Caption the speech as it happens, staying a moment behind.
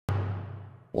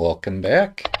Welcome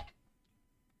back.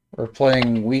 We're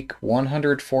playing week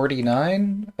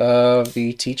 149 of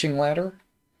the teaching ladder.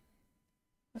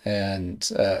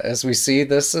 And as we see,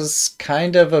 this is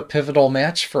kind of a pivotal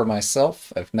match for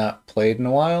myself. I've not played in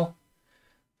a while.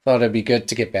 Thought it'd be good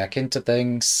to get back into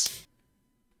things.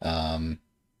 Um,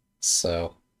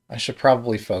 so I should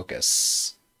probably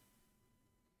focus.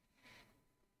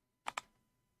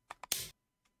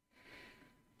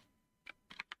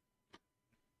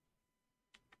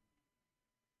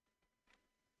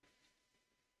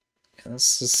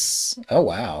 This is... Oh,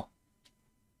 wow.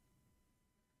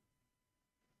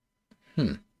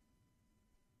 Hmm.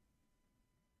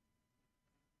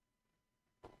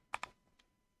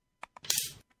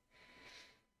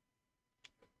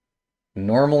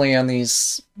 Normally on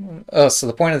these... Oh, so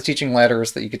the point of the teaching ladder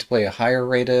is that you get to play a higher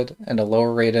rated and a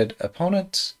lower rated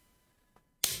opponent.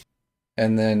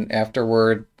 And then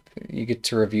afterward, you get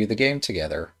to review the game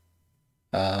together.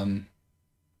 Um,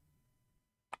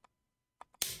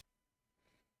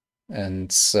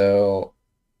 and so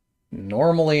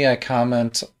normally I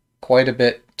comment quite a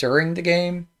bit during the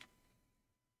game,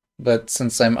 but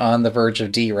since I'm on the verge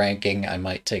of D ranking, I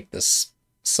might take this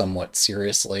somewhat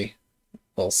seriously.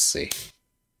 We'll see.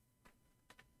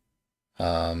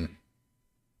 Um,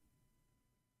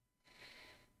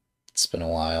 it's been a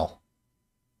while.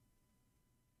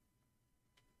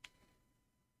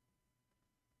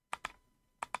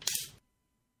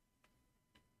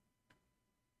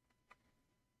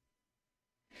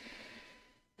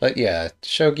 But yeah,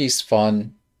 shogi's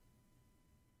fun.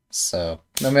 So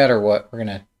no matter what, we're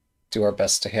gonna do our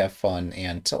best to have fun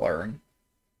and to learn.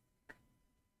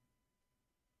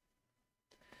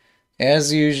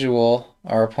 As usual,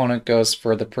 our opponent goes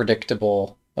for the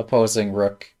predictable opposing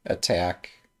rook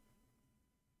attack.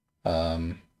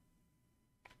 Um,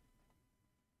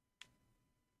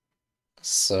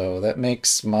 so that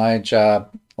makes my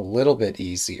job a little bit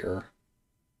easier.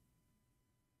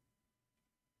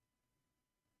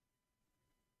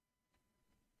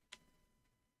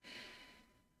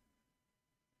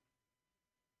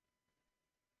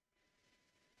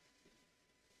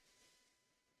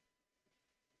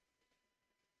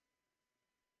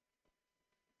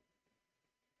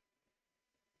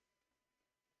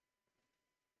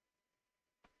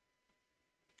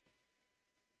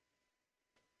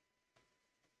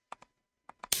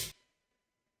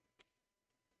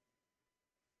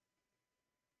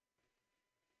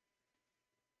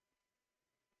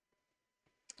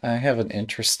 I have an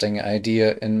interesting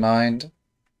idea in mind.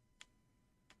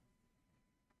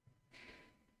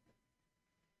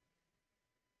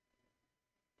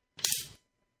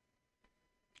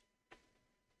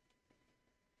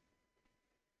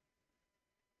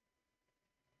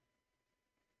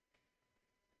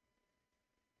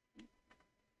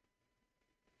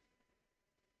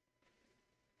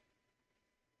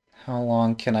 How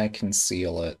long can I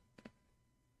conceal it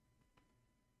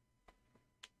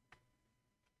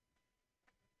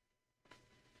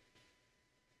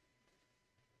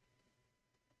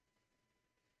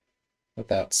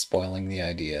without spoiling the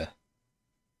idea?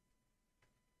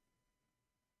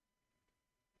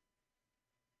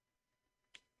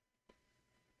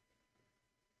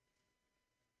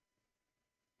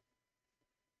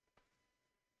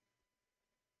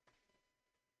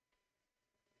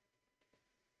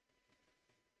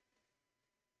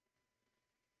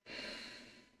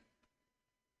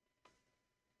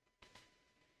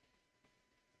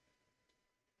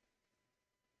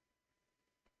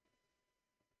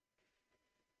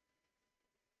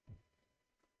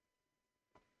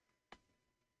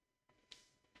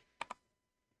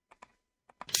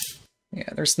 Yeah,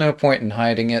 there's no point in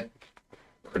hiding it.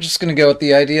 We're just gonna go with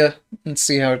the idea and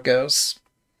see how it goes.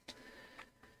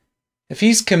 If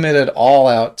he's committed all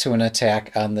out to an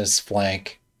attack on this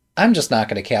flank, I'm just not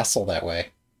gonna castle that way.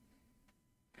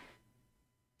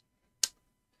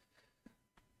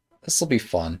 This'll be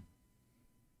fun.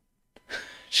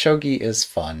 Shogi is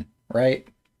fun, right?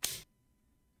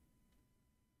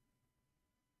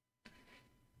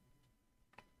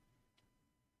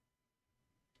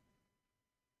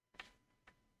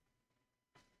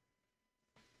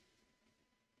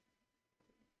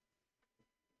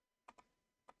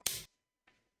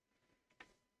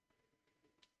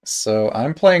 So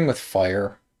I'm playing with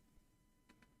fire.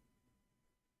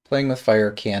 Playing with fire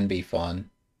can be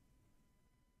fun.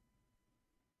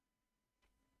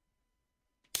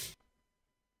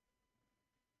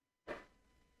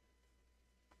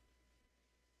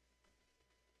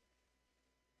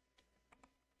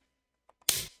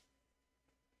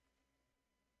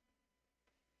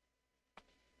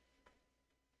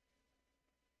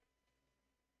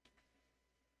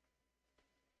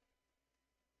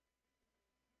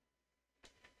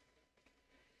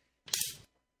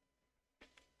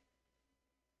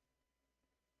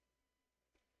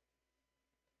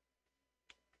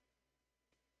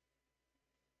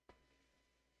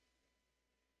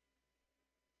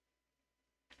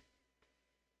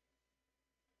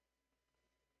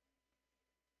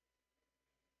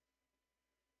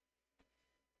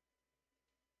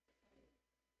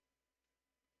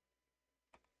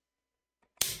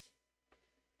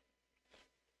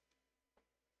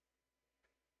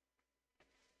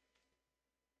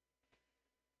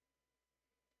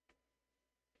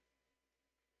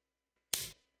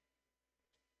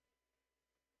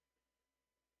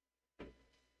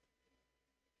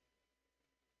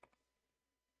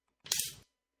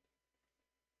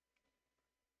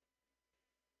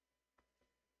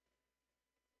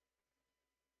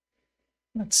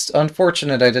 It's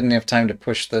unfortunate I didn't have time to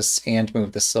push this and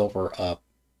move the silver up,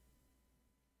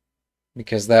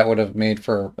 because that would have made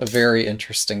for a very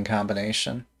interesting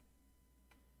combination.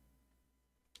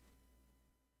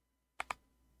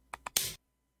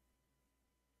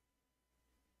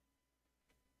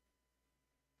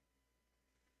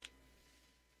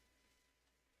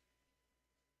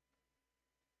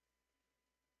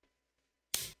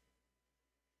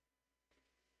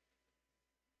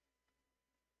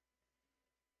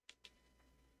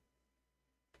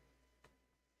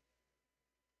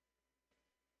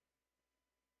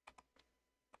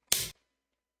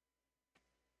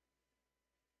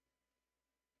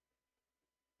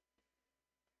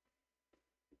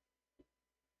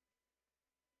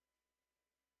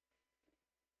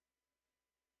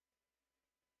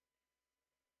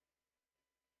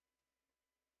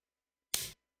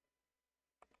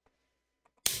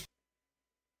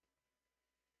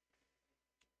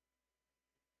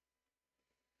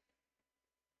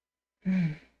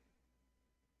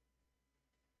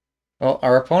 Well,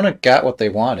 our opponent got what they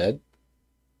wanted,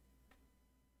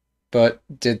 but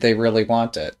did they really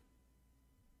want it?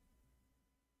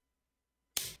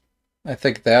 I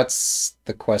think that's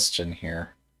the question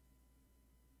here.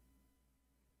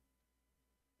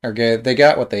 Okay, they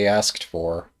got what they asked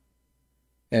for,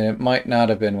 and it might not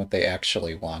have been what they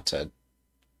actually wanted.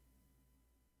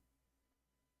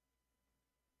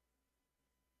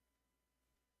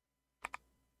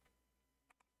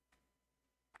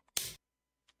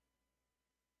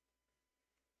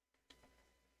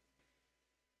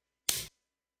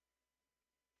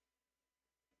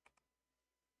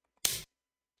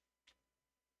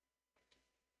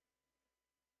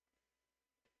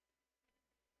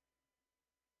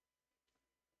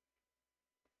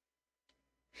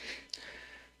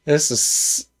 This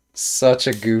is such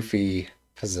a goofy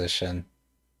position.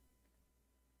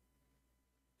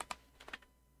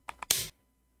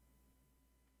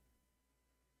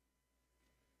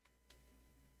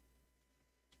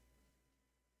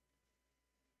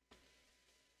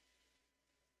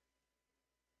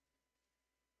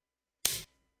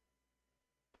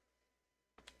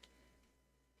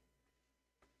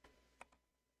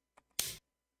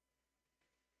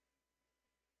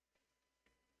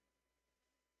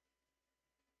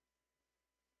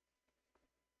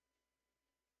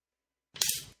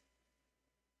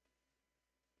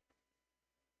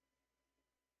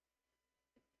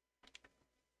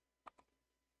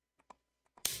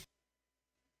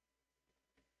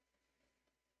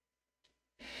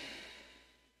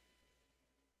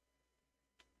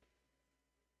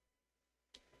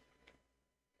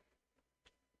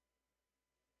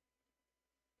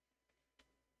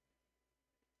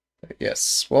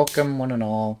 Yes, welcome one and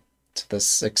all to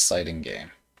this exciting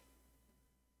game.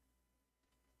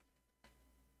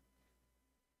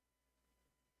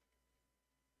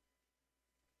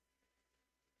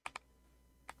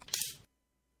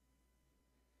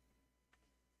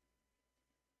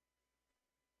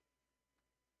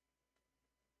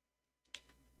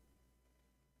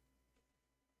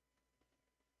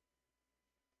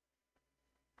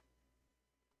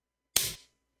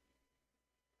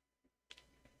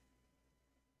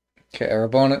 Okay, our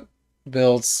opponent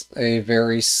builds a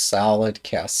very solid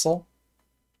castle.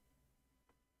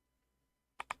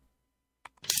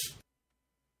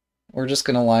 We're just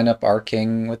going to line up our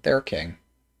king with their king,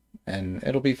 and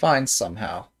it'll be fine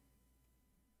somehow.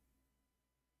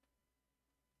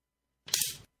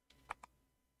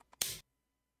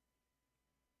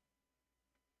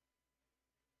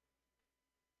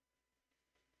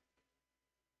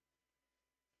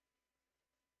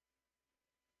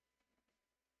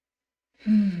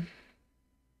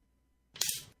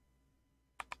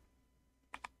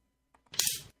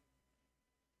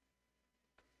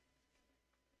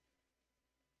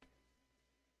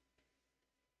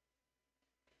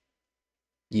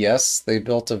 Yes, they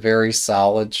built a very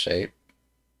solid shape,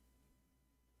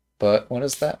 but what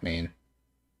does that mean?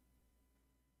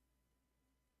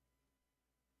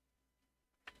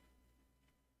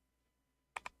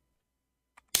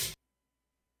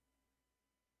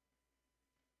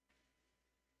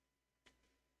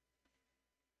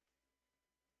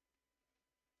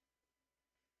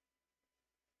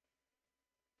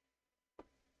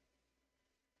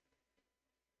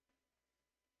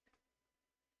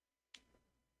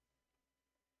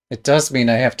 It does mean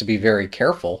I have to be very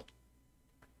careful,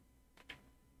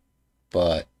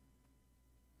 but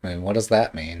I mean, what does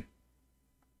that mean?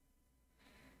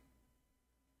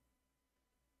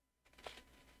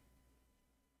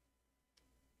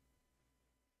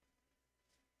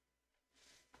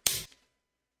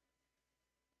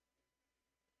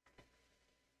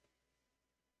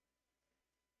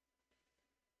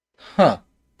 Huh.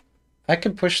 I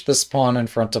could push this pawn in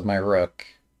front of my rook.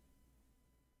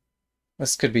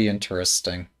 This could be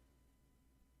interesting.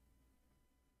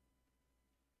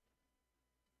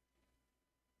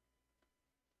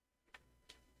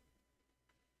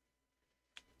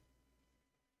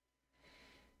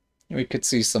 We could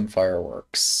see some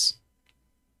fireworks.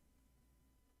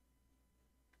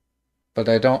 But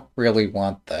I don't really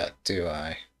want that, do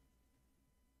I?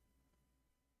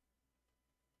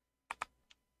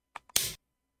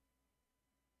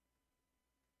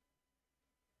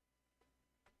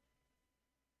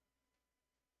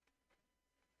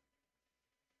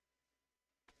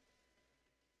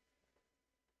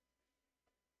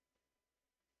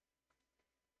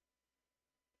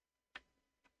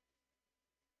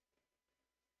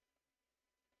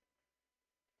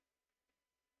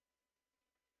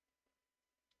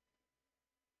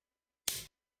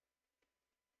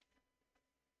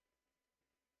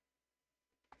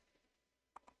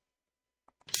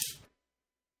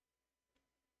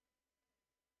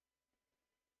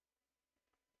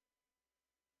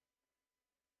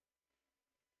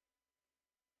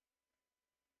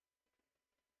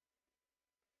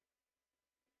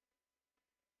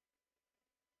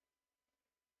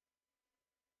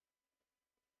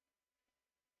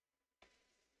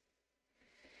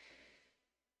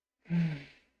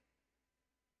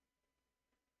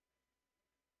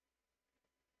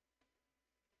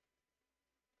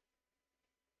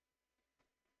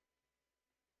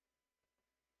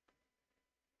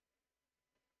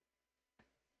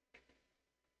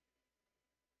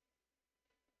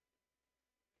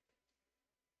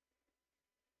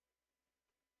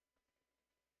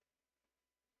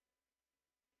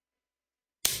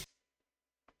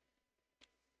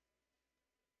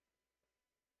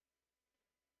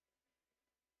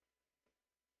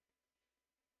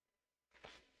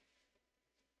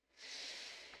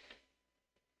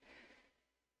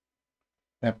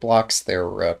 That blocks their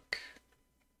rook.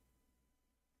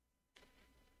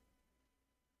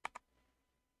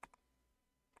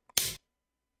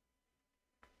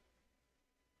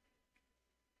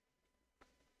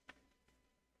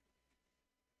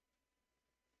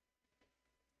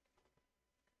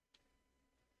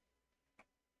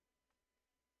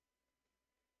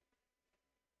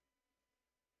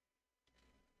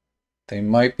 They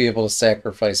might be able to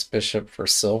sacrifice bishop for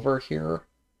silver here,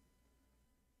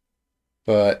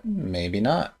 but maybe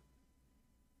not.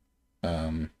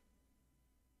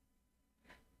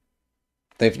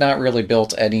 They've not really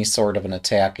built any sort of an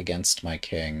attack against my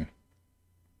king.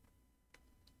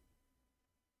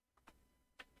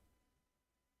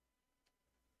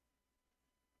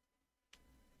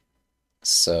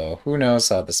 So who knows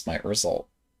how this might result.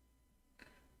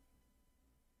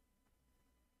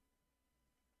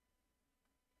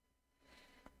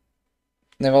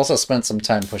 They've also spent some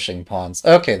time pushing pawns.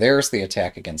 Okay, there's the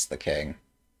attack against the king.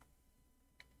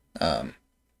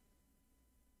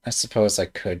 I suppose I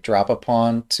could drop a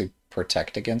pawn to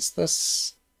protect against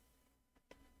this,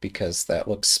 because that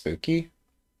looks spooky.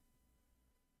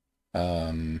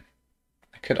 I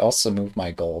could also move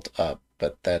my gold up,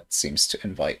 but that seems to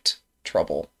invite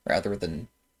trouble rather than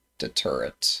deter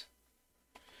it.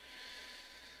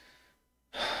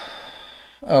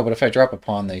 Oh, but if I drop a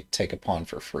pawn, they take a pawn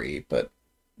for free, but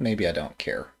maybe I don't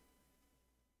care.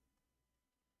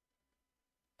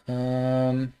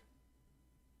 Um,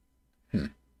 hmm.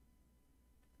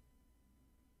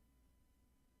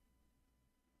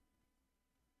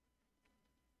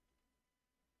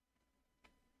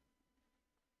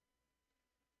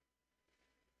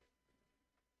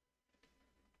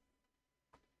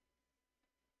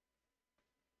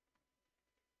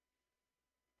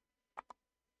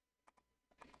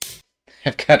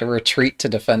 I've got to retreat to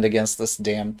defend against this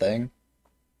damn thing.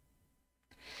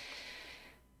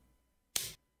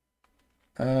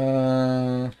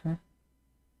 Uh,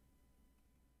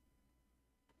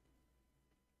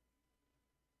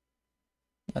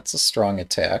 that's a strong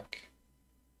attack.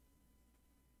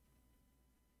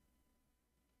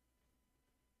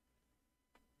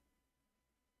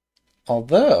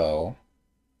 Although,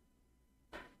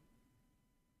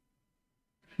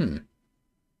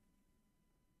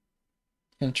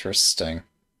 interesting.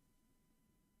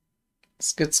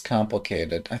 This gets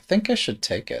complicated. I think I should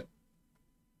take it.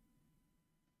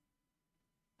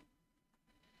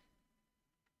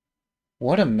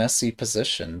 What a messy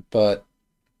position, but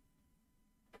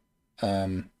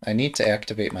I need to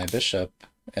activate my bishop,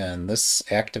 and this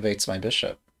activates my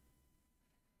bishop.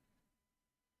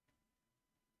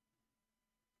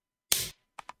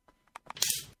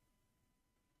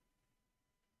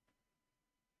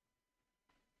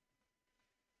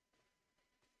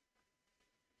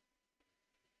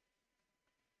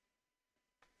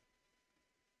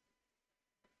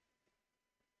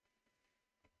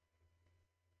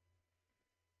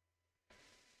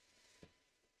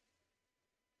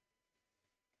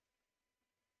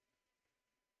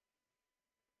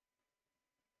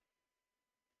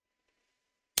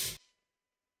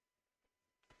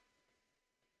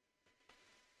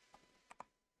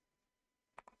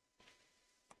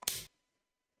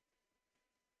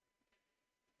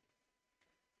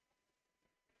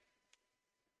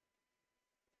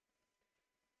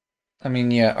 I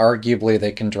mean, yeah, arguably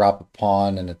they can drop a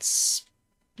pawn and it's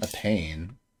a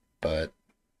pain, but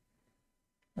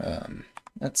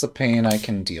that's a pain I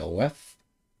can deal with.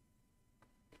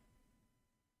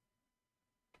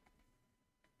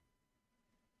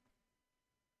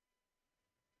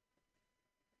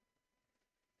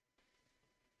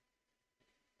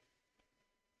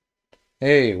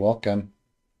 Hey, welcome.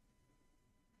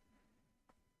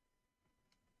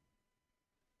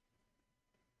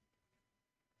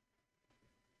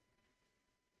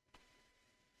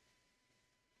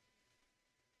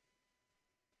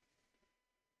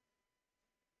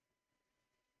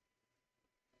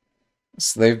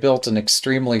 So they've built an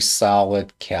extremely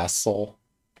solid castle,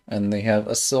 and they have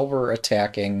a silver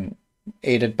attacking,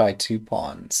 aided by two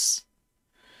pawns.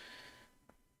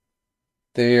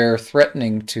 They are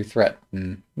threatening to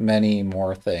threaten many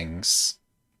more things,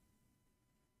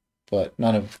 but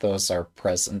none of those are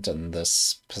present in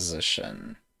this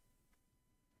position.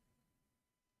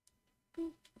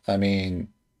 I mean,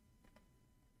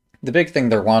 the big thing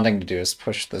they're wanting to do is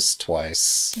push this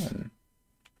twice, and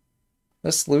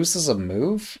this loses a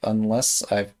move unless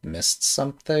I've missed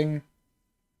something.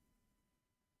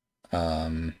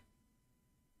 Um,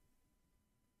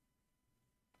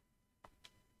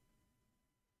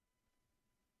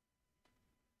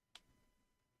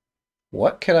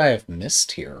 what could I have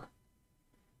missed here?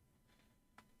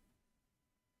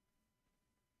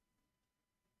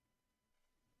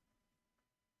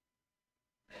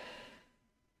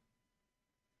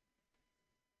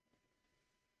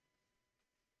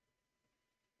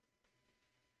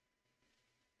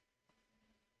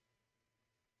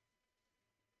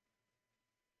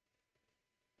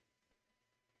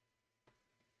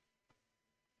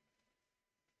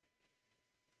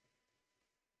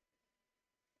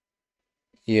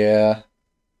 Yeah,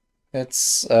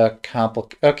 it's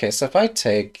complicated. Okay, so if I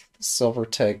take silver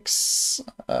takes,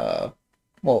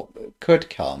 well, could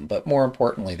come, but more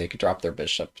importantly, they could drop their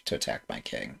bishop to attack my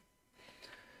king.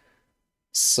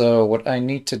 So what I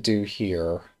need to do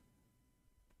here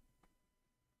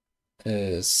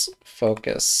is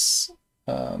focus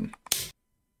on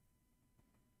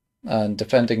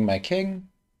defending my king,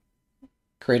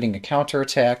 creating a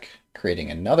counterattack,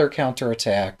 creating another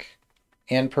counterattack,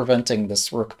 and preventing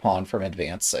this rook pawn from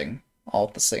advancing all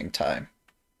at the same time.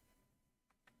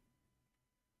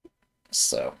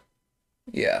 So,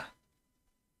 yeah.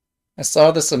 I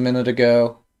saw this a minute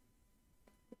ago,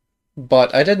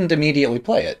 but I didn't immediately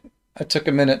play it. I took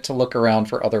a minute to look around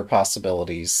for other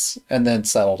possibilities, and then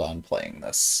settled on playing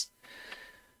this.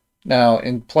 Now,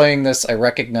 in playing this, I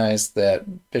recognize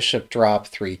that bishop drop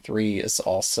 3-3 is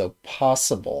also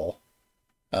possible.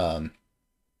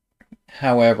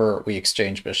 However, we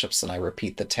exchange bishops and I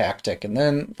repeat the tactic, and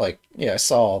then, like, yeah, I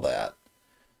saw all that.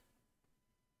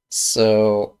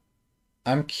 So,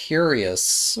 I'm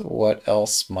curious what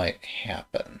else might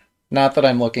happen. Not that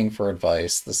I'm looking for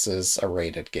advice, this is a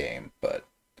rated game, but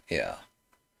yeah.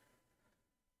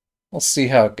 We'll see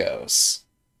how it goes.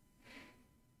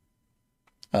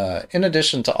 In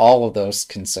addition to all of those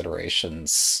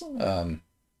considerations,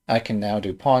 I can now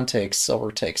do pawn takes,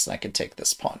 silver takes, and I can take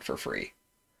this pawn for free.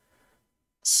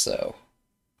 So,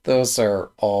 those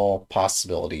are all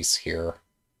possibilities here.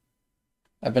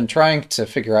 I've been trying to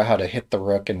figure out how to hit the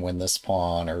rook and win this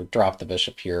pawn, or drop the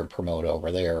bishop here and promote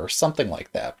over there, or something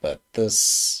like that, but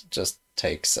this just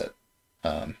takes it.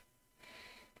 The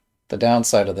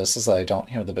downside of this is that I don't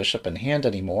have the bishop in hand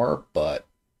anymore, but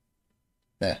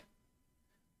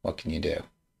what can you do?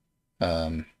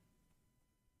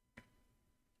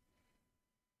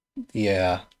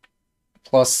 Yeah.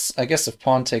 Plus, I guess if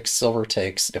pawn takes, silver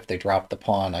takes, if they drop the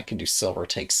pawn, I can do silver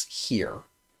takes here.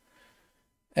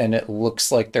 And it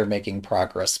looks like they're making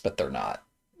progress, but they're not.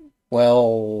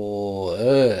 Well,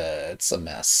 it's a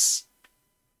mess.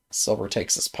 Silver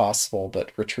takes is possible,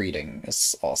 but retreating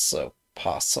is also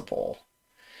possible.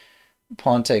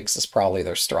 Pawn takes is probably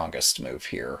their strongest move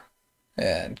here,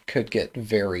 and could get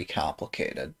very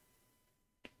complicated.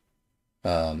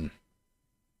 Yeah.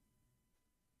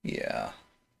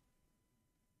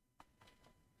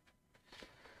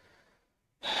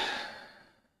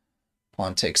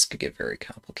 Pawn takes could get very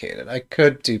complicated. I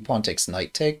could do pawn takes,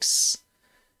 knight takes,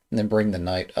 and then bring the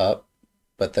knight up.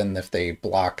 But then if they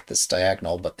block this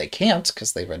diagonal, but they can't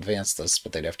because they've advanced this,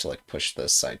 but they'd have to like push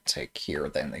this, I'd take here,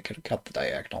 then they could cut the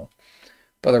diagonal.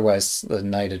 But otherwise, the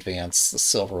knight advance, the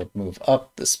silver would move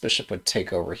up, this bishop would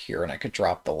take over here, and I could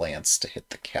drop the lance to hit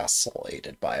the castle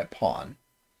aided by a pawn.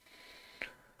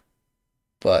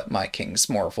 But my king's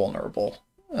more vulnerable.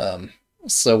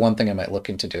 So one thing I might look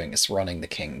into doing is running the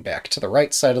king back to the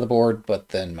right side of the board, but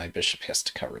then my bishop has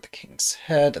to cover the king's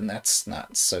head, and that's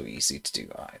not so easy to do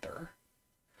either.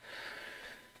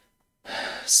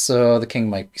 So the king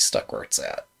might be stuck where it's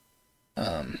at.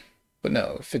 But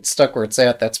no, if it's stuck where it's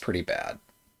at, that's pretty bad.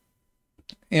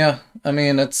 Yeah, I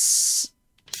mean, there's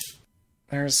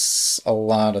a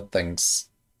lot of things.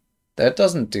 That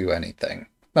doesn't do anything.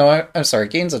 No, I'm sorry,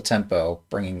 gains a tempo,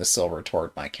 bringing the silver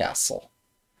toward my castle.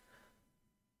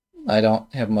 I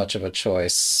don't have much of a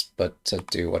choice but to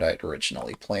do what I'd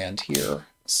originally planned here,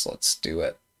 so let's do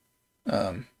it.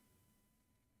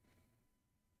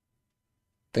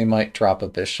 They might drop a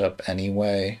bishop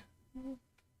anyway.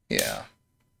 Yeah.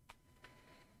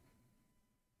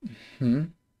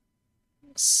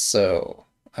 So,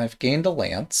 I've gained a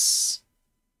lance.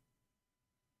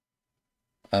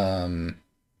 Um,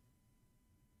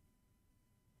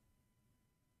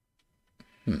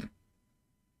 hmm.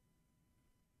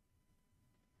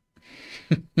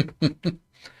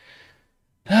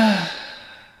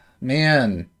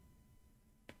 Man,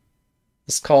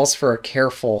 this calls for a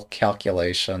careful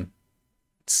calculation.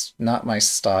 It's not my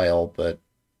style, but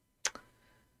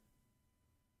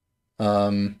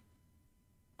um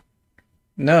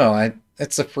no,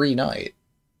 it's a free knight.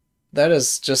 That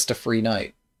is just a free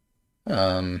knight.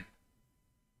 Um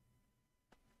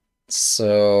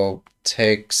so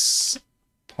takes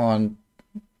pawn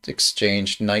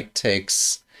exchange, knight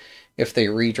takes. If they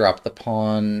redrop the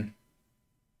pawn,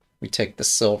 we take the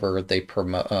silver, they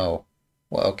promote. Oh,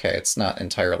 well, okay, it's not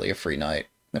entirely a free knight.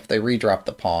 If they redrop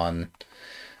the pawn,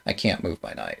 I can't move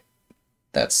my knight.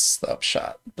 That's the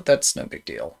upshot, but that's no big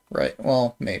deal, right?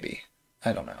 Well, maybe.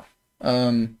 I don't know.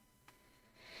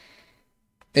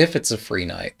 If it's a free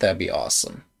knight, that'd be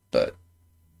awesome, but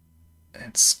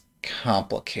it's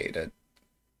complicated.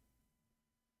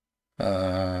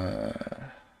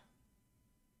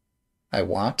 I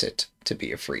want it to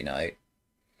be a free knight.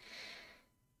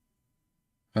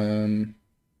 Um,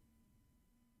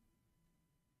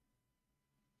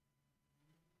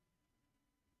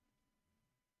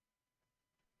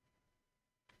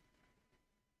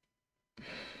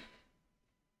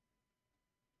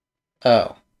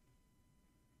 oh,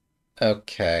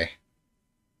 okay.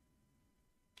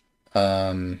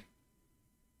 Um,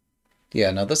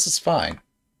 yeah, no, this is fine.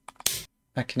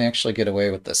 I can actually get away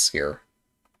with this here.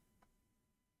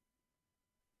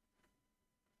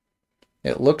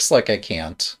 It looks like I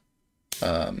can't,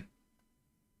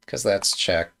 because that's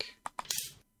check.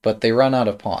 But they run out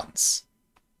of pawns.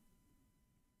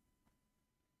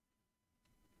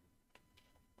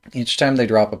 Each time they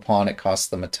drop a pawn, it costs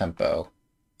them a tempo.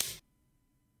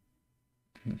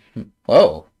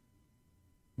 Whoa.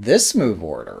 This move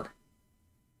order?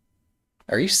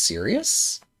 Are you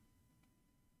serious?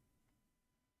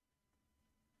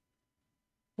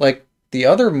 Like, the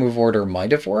other move order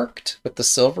might have worked with the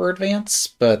silver advance,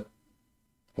 but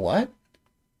what?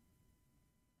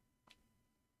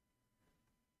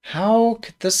 How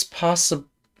could this possibly...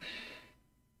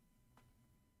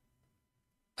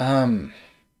 Um...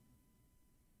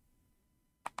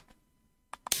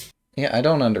 Yeah, I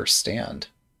don't understand.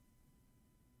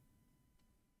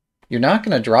 You're not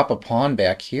going to drop a pawn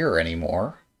back here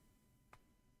anymore.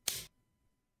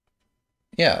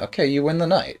 Yeah, okay, you win the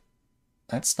knight.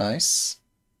 That's nice.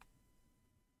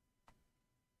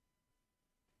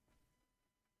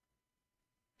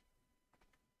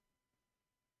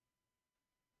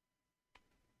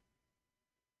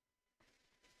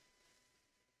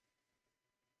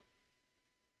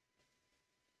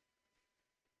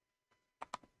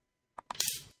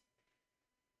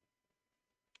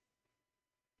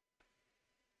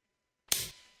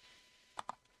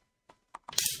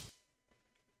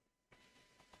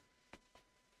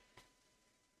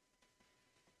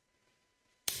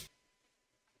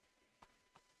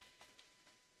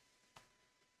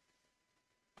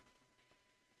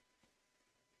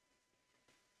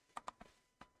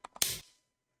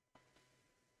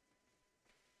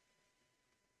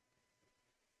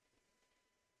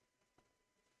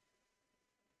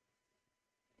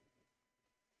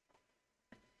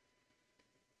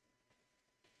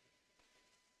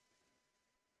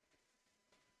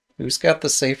 Who's got the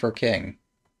safer king?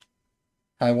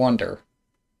 I wonder.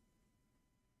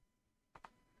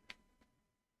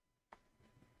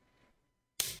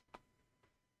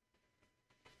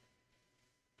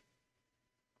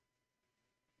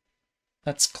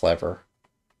 That's clever.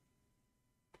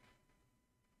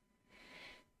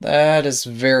 That is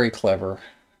very clever.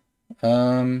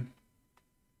 Um...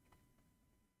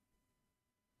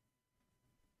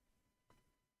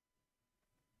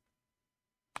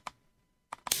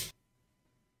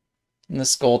 And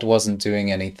this gold wasn't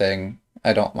doing anything.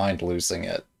 I don't mind losing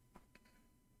it.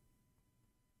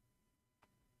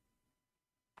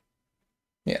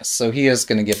 Yeah, so he is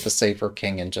going to get the safer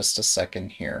king in just a second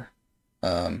here.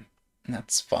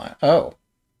 That's fine. Oh,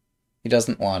 he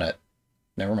doesn't want it.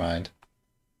 Never mind.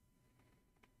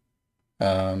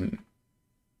 I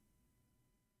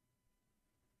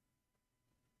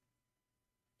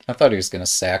thought he was going to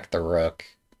sack the rook,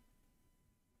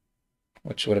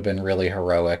 which would have been really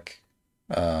heroic.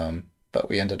 But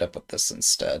we ended up with this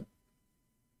instead.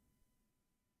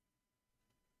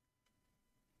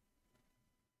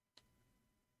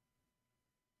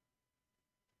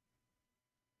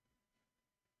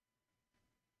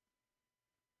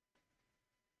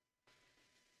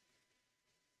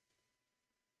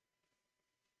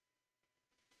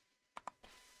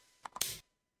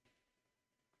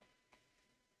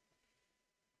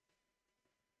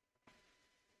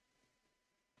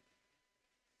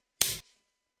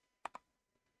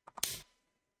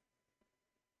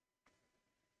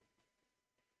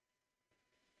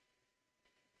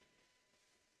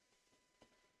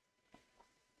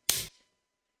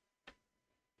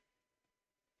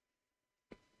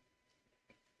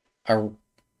 Are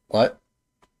what?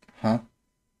 Huh?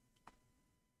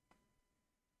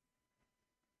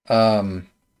 Um,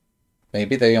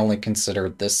 Maybe they only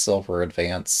considered this silver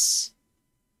advance.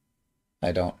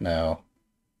 I don't know.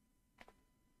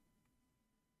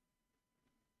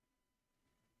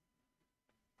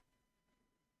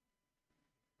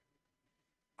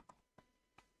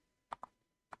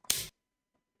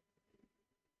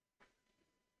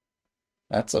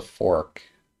 That's a fork.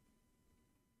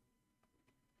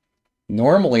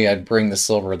 Normally I'd bring the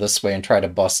silver this way and try to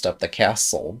bust up the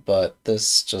castle, but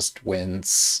this just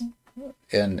wins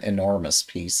an enormous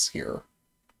piece here.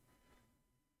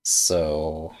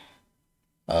 So,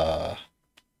 uh,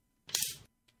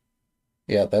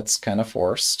 yeah, that's kind of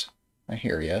forced. I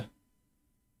hear you.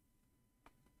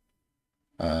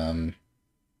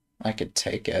 I could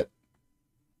take it.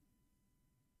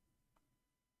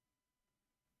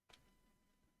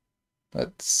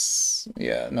 That's,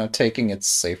 yeah, no, taking it's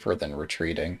safer than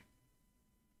retreating.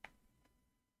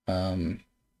 Um,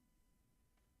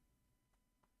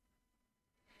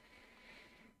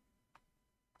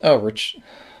 oh,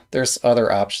 there's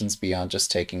other options beyond just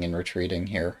taking and retreating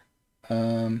here.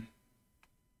 Um,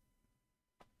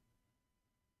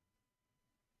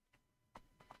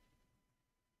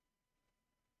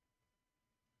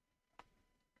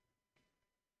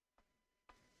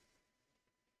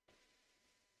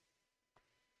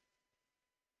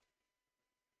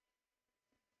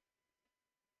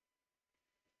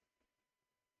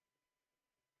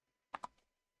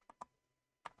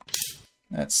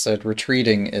 that said,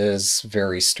 retreating is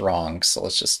very strong, so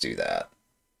let's just do that.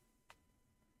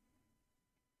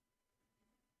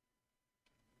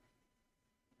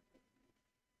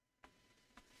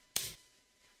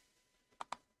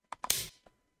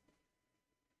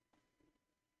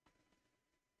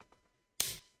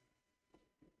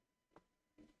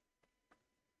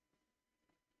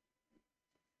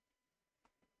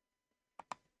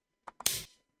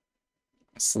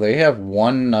 So they have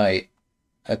one knight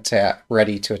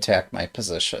ready to attack my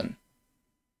position.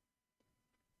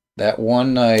 That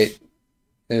one knight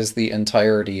is the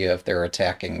entirety of their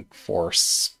attacking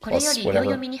force, plus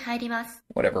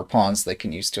whatever pawns they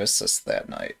can use to assist that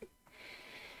knight.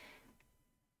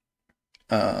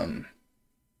 Um,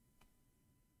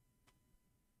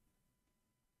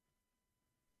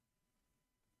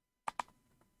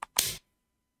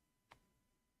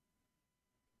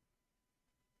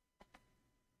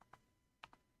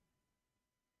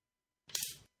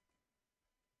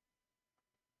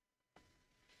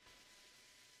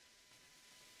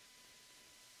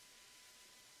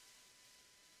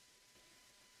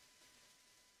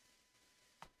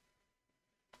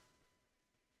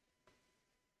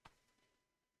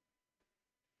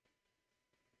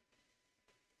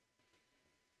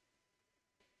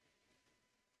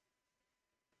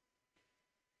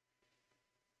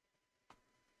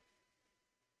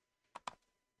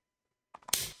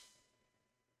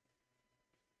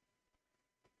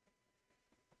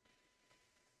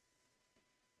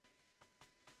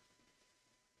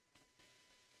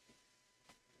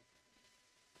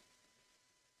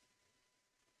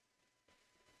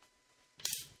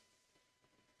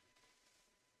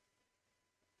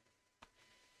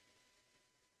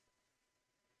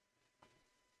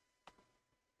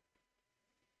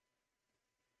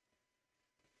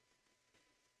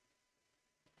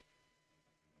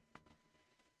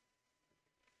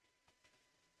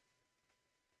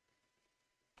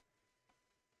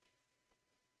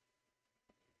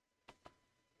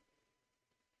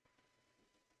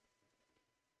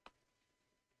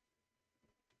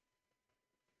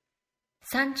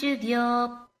 30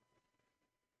秒。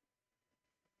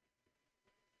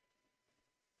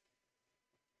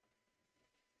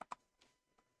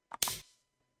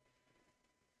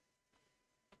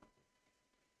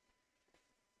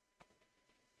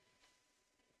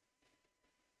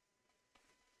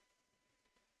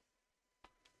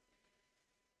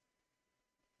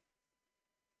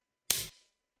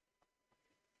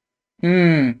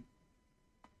Hmm.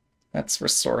 That's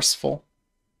resourceful.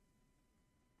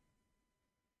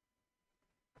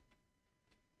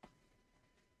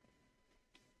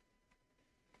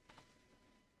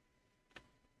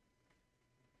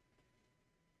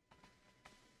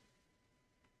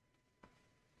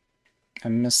 I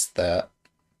missed that.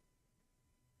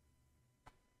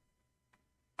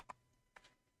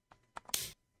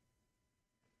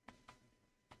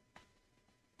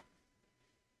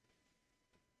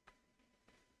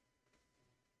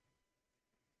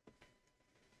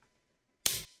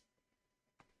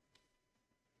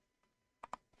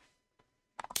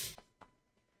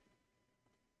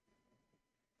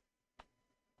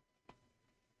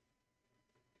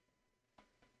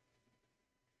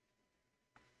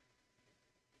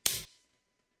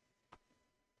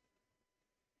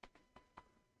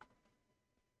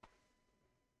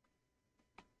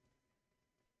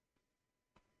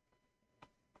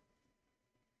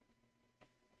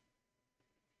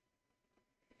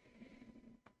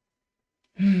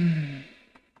 Hmm.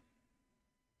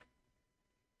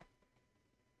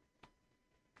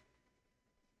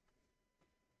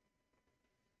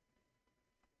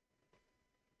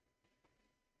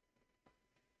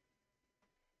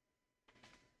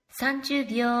 30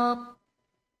秒。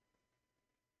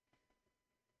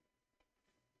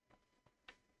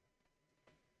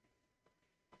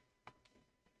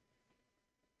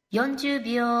40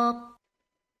秒。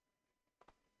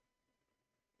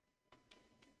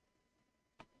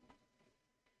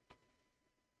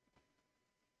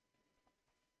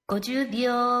50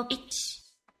秒。1、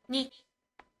2、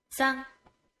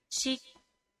3、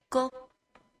4、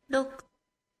5、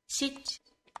6、7、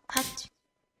8。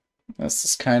This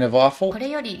is kind of awful. これ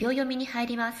より秒読みに入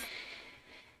ります。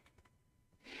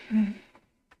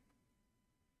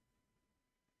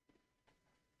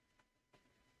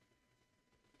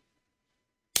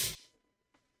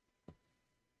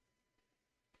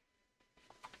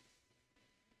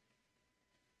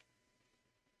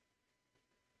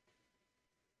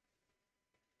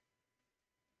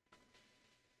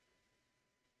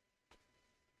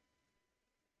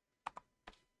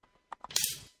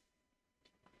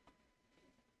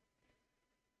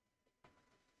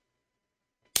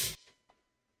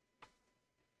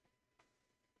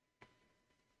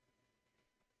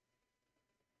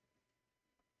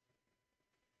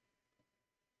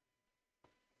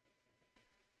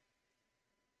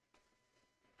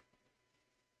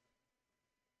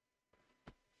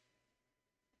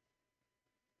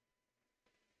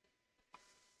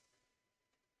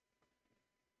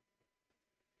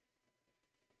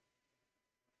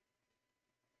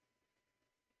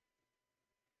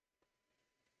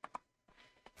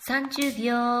30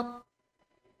秒。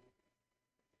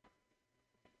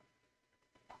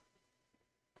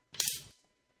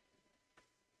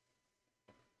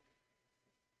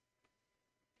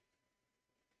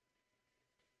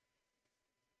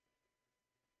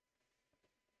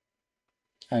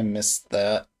I missed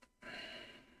that.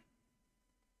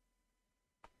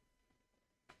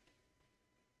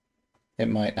 It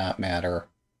might not matter.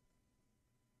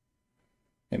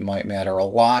 It might matter a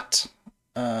lot.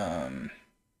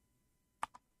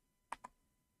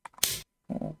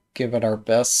 We'll give it our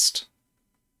best.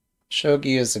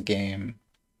 Shogi is a game.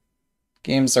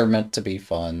 Games are meant to be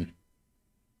fun.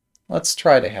 Let's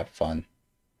try to have fun.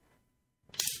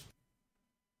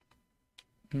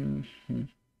 Mm-hmm.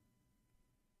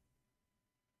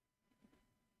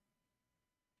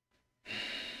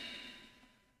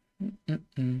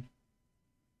 Mm-mm.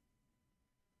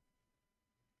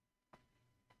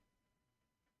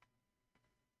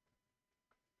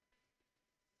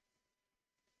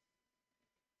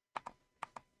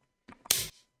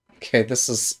 Okay, this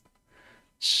is...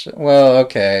 Well,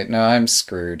 okay, no, I'm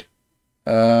screwed.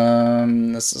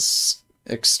 This is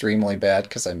extremely bad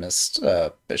because I missed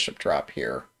bishop drop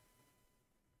here.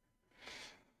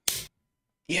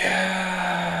 Yeah,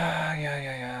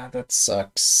 that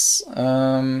sucks.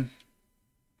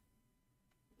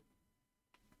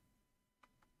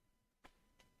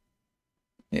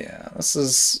 Yeah, this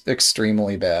is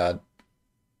extremely bad.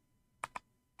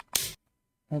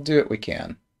 We'll do what we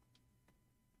can.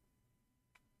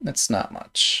 It's not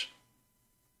much,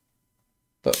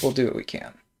 but we'll do what we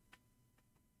can.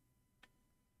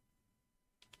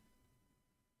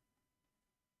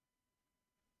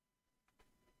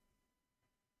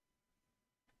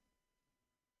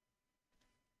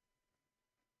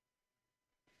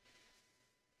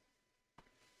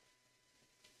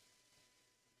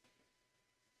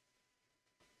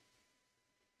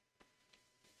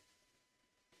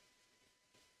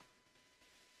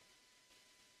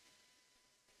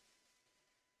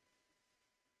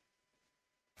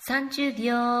 30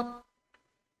秒。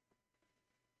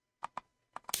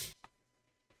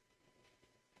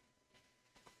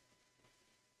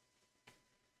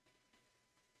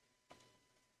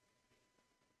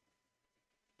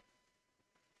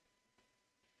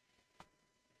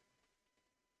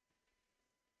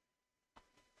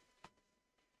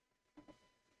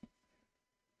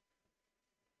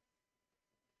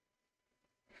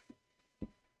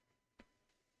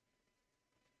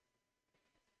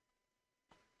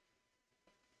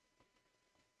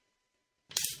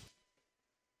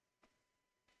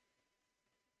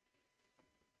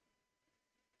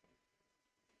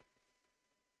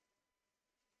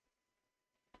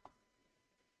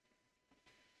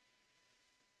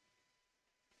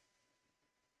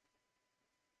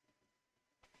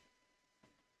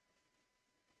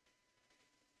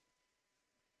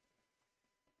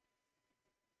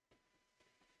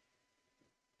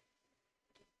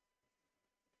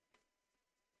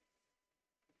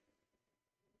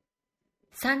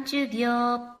30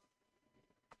秒。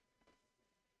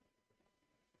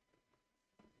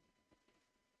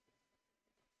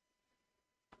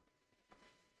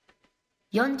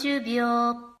40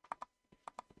秒。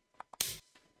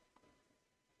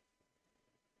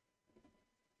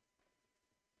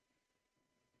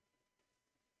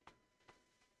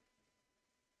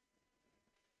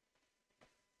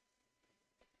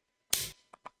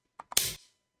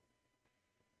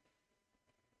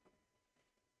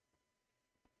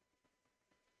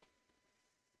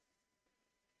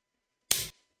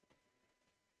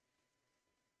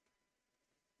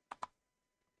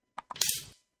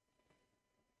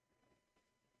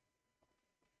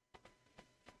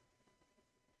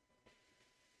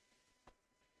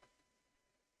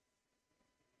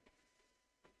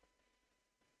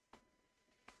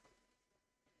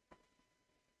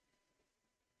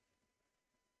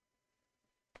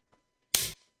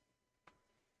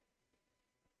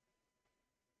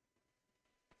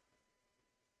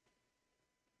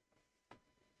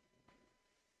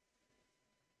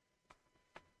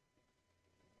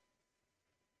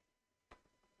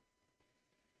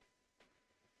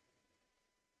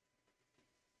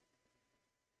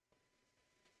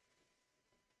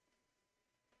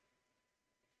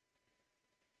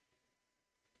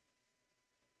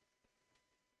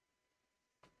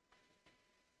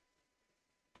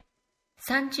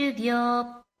30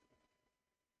秒。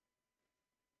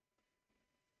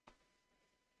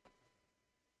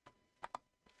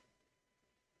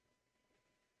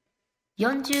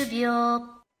40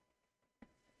秒。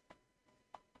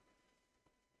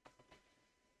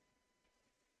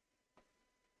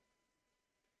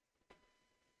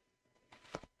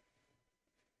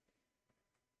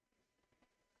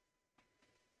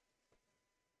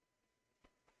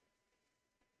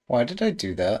Why did I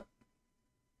do that?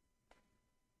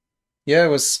 Yeah, I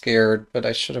was scared, but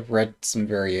I should have read some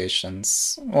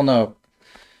variations. Well, no.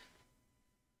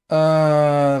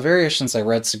 Variations I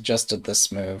read suggested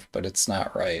this move, but it's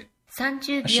not right.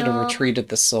 30 I should have秒。retreated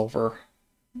the silver.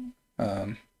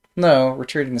 Um, no,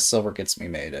 retreating the silver gets me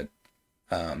mated.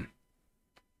 Um,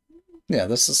 yeah,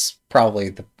 this is probably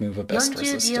the move of best 40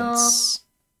秒。resistance.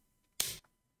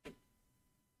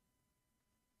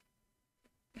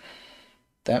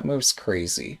 That move's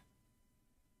crazy.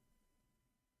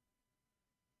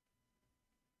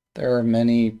 There are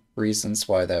many reasons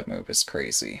why that move is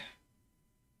crazy.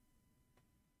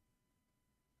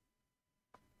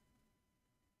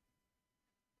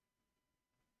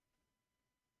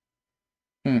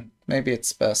 Maybe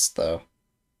it's best, though.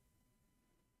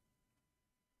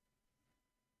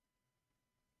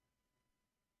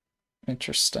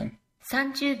 Interesting.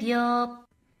 30秒。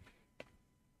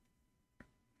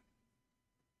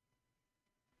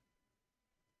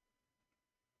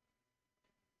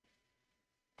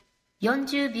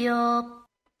40秒。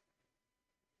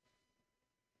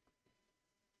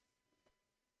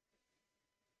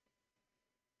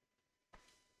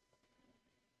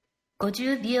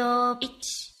50秒。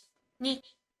1、2、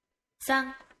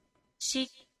3、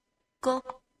4、5。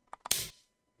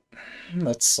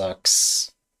That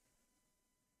sucks.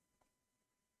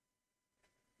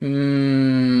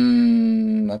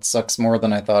 That sucks more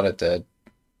than I thought it did.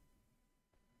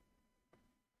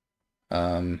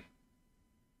 Um,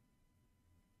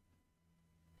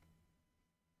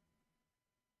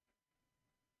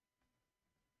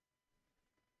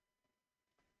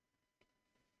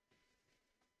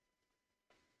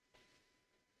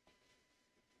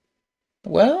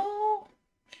 well,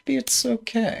 maybe it's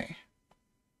okay.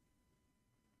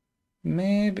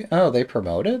 Maybe. Oh, they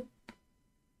promoted?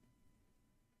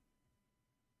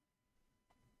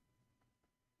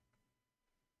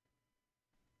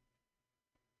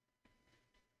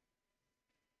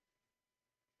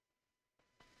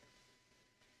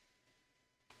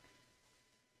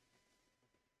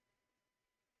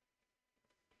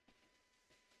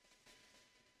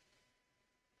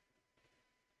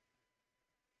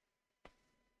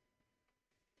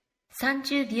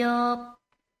 30秒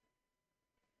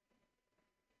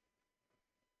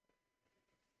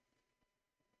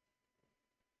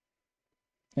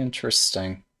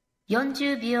Interesting.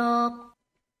 40秒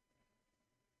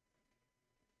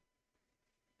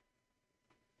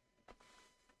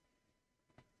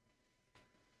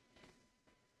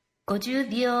 50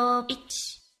秒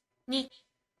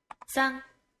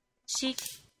 1、2、3、4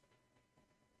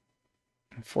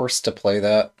 I'm forced to play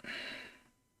that.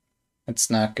 It's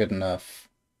not good enough.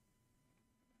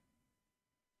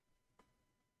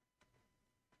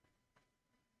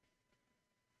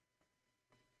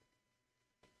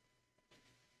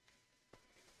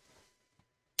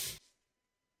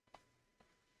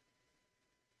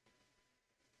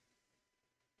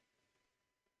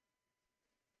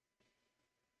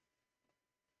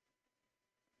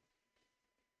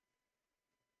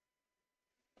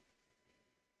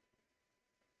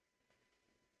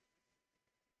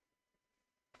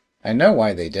 I know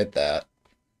why they did that.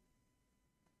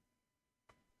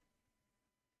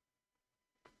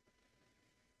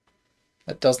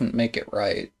 That doesn't make it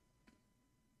right.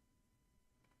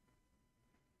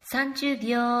 30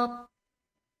秒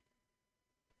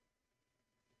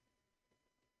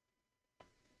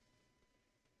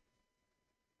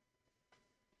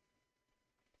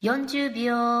 40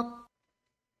秒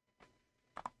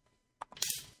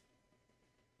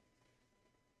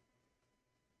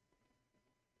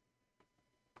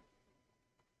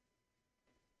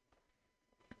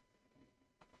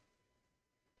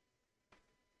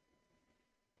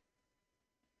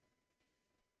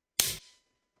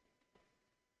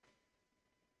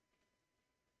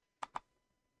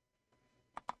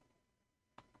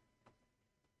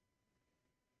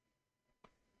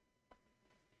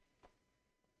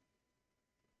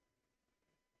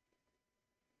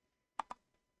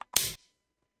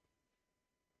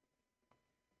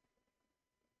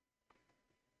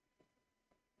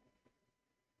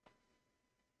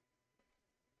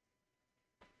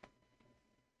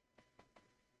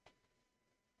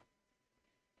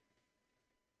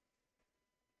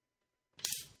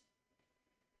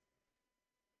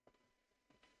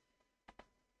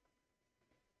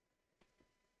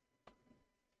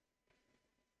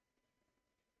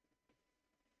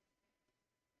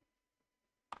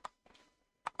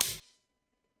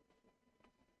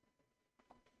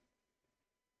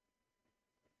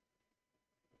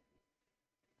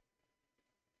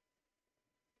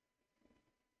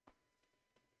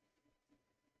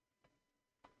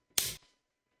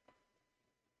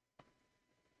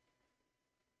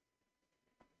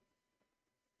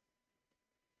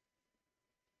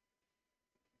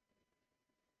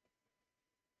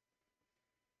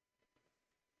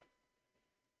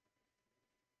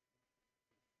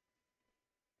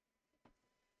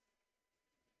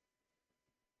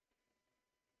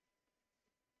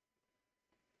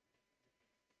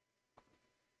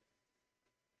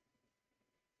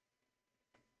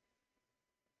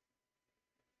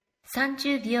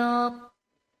 30秒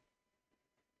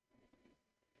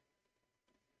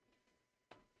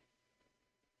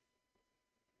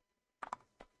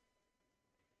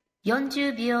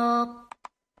 40秒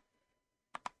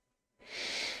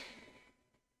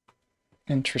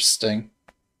Interesting.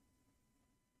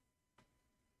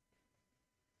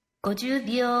 50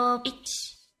秒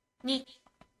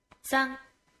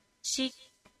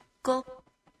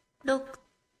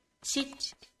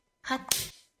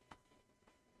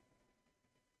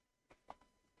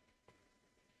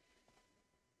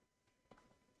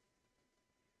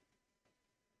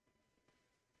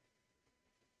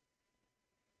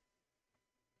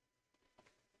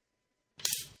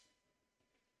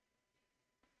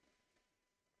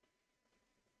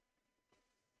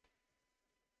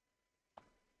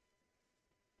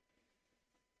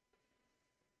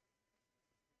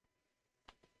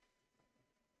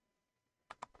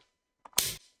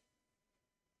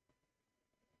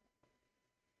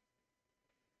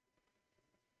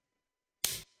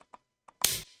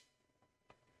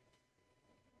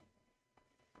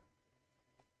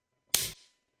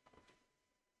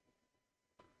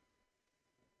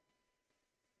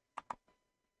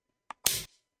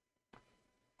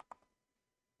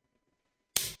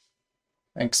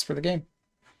for the game.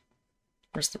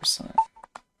 Where's the sign?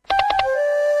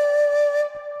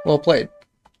 Well played.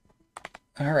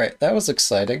 Alright, that was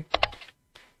exciting.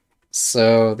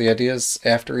 So the idea is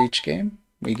after each game,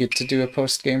 we get to do a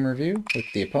post-game review with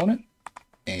the opponent,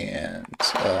 and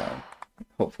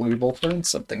hopefully we both learn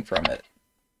something from it.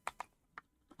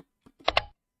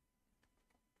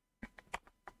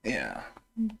 Yeah.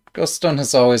 Gosttone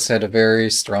has always had a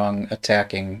very strong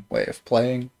attacking way of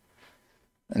playing,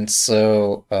 and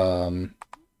so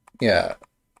yeah,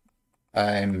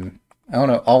 I don't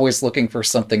know, always looking for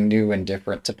something new and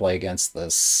different to play against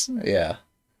this. Yeah.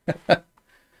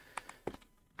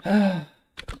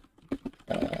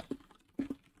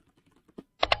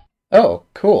 Oh,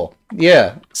 cool.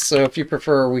 Yeah. So if you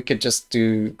prefer, we could just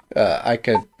do.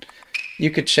 You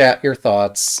could chat your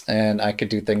thoughts, and I could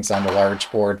do things on the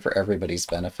large board for everybody's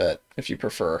benefit if you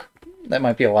prefer. That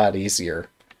might be a lot easier.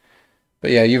 But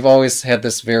yeah, you've always had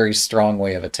this very strong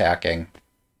way of attacking,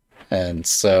 and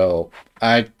so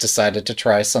I decided to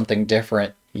try something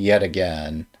different yet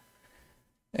again.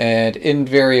 And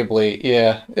invariably,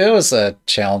 yeah, it was a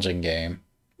challenging game.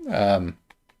 Um,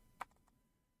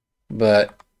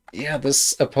 but yeah,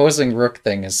 this opposing rook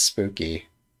thing is spooky.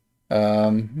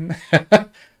 Um,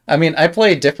 I mean, I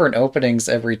play different openings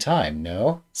every time,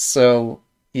 no? So,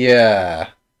 yeah.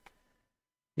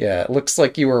 Yeah, it looks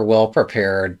like you were well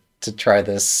prepared to try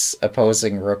this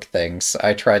opposing rook thing. So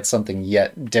I tried something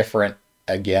yet different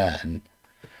again.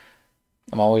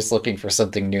 I'm always looking for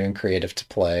something new and creative to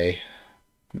play,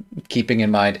 keeping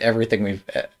in mind everything we've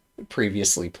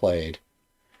previously played.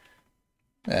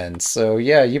 And so,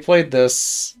 yeah, you played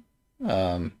this.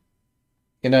 Um,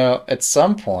 at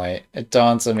some point, it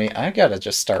dawns on me, I gotta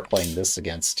just start playing this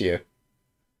against you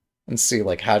and see,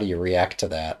 like, how do you react to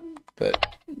that?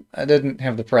 But I didn't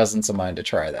have the presence of mind to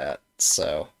try that,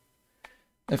 so.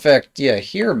 In fact, yeah,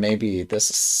 here maybe this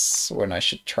is when I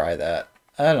should try that.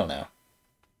 I don't know.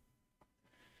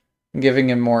 I'm giving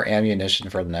him more ammunition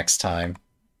for the next time,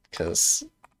 because,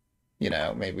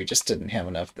 maybe we just didn't have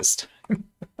enough this time.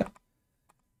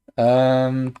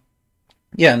 Um,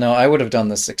 yeah, no, I would have done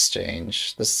this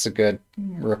exchange. This is a good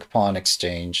rook-pawn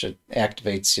exchange. It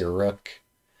activates your rook.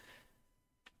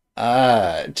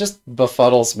 It just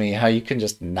befuddles me how you can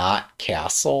just not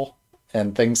castle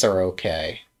and things are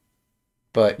okay.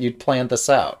 But you'd planned this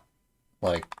out.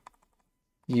 Like,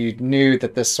 you knew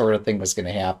that this sort of thing was going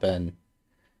to happen.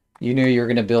 You knew you were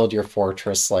going to build your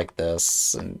fortress like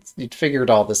this, and you'd figured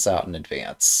all this out in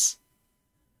advance.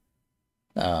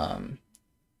 Um,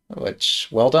 which,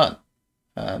 well done.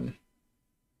 Um,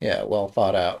 yeah, well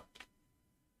thought out.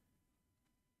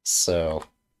 So,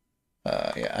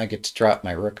 yeah, I get to drop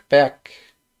my rook back,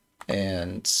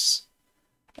 and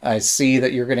I see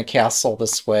that you're going to castle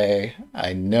this way.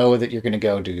 I know that you're going to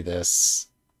go do this.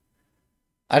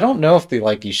 I don't know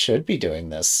if you should be doing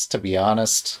this, to be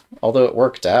honest. Although it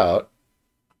worked out.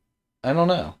 I don't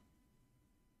know.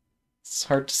 It's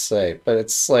hard to say, but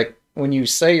it's like when you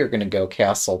say you're going to go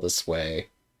castle this way,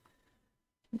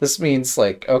 this means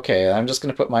like, okay, I'm just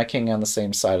going to put my king on the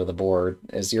same side of the board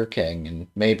as your king, and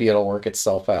maybe it'll work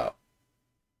itself out.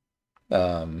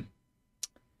 Um,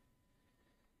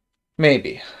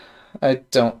 maybe. I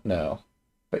don't know.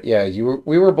 But yeah,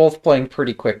 we were both playing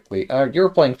pretty quickly. You were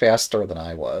playing faster than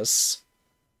I was.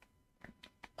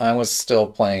 I was still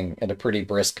playing at a pretty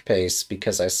brisk pace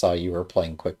because I saw you were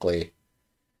playing quickly.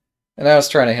 And I was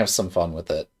trying to have some fun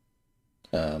with it.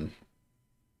 Um,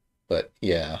 but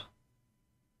yeah.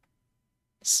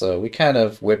 So we kind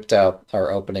of whipped out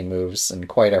our opening moves in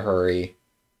quite a hurry.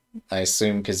 I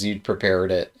assume because you'd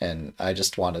prepared it and I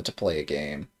just wanted to play a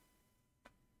game.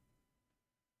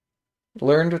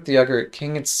 Learned with the Ugart,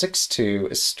 king at 6-2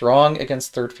 is strong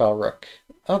against third file rook.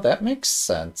 Oh, that makes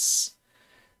sense.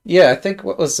 Yeah, I think,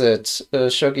 what was it?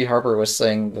 Shogi Harbor was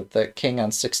saying that the king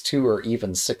on 6-2 or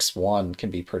even 6-1 can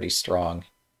be pretty strong.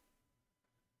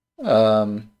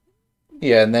 Um,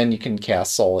 yeah, and then you can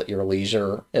castle at your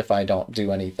leisure if I don't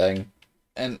do anything.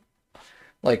 And,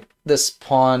 like, this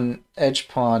edge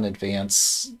pawn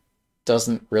advance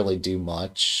doesn't really do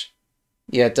much.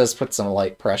 Yeah, it does put some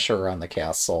light pressure on the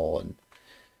castle, and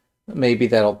maybe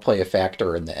that'll play a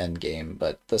factor in the endgame,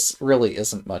 but this really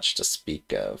isn't much to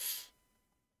speak of.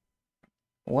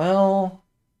 Well,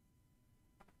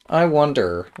 I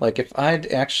wonder, like, if I'd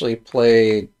actually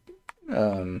played,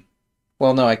 well,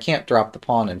 no, I can't drop the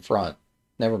pawn in front.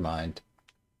 Never mind.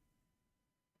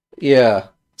 Yeah,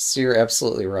 so you're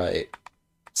absolutely right.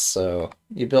 So,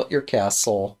 you built your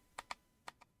castle.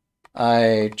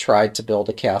 I tried to build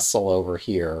a castle over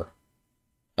here.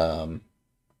 Um,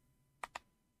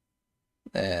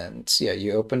 and yeah,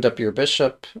 you opened up your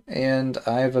bishop, and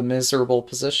I have a miserable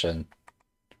position.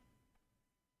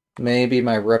 Maybe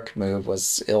my rook move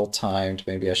was ill-timed.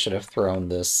 Maybe I should have thrown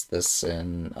this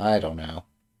in. I don't know.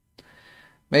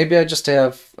 Maybe I just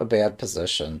have a bad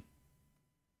position.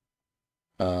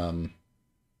 Um,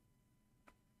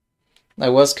 I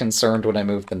was concerned when I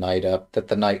moved the knight up that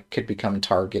the knight could become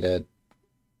targeted,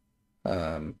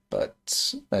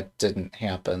 but that didn't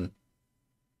happen.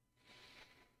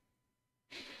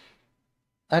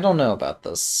 I don't know about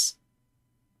this,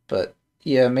 but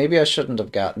Yeah, maybe I shouldn't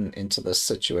have gotten into this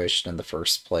situation in the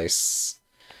first place.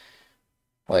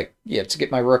 Like, yeah, to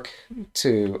get my rook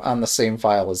to on the same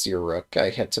file as your rook,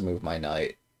 I had to move my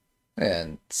knight.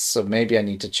 And so maybe I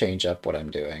need to change up what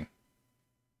I'm doing.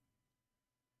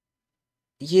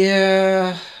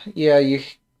 Yeah, yeah,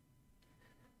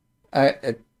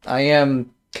 I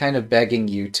am kind of begging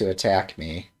you to attack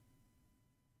me,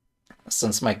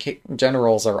 since my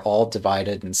generals are all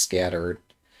divided and scattered.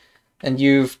 And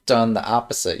you've done the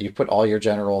opposite. You put all your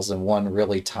generals in one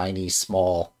really tiny,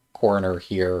 small corner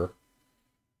here.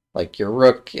 Like your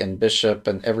rook and bishop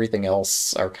and everything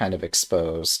else are kind of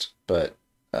exposed, but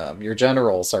your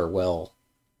generals are well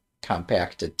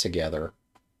compacted together.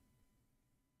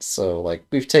 So, like,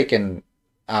 we've taken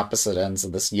opposite ends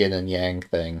of this yin and yang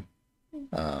thing.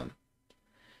 Um,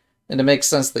 and it makes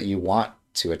sense that you want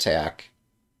to attack.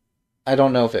 I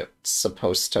don't know if it's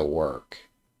supposed to work,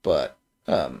 but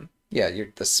yeah,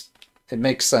 you're this. It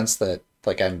makes sense that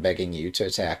like I'm begging you to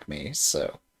attack me,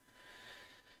 so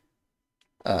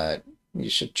uh, you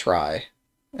should try,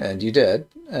 and you did,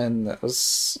 and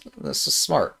this was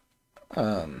smart.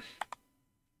 Um,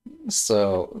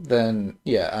 so then,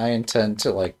 yeah, I intend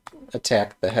to like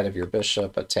attack the head of your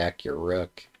bishop, attack your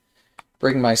rook,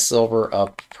 bring my silver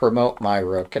up, promote my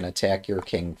rook, and attack your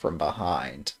king from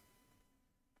behind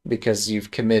because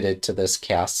you've committed to this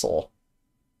castle.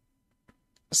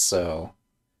 So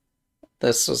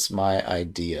this was my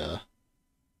idea.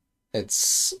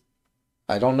 It's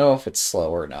I don't know if it's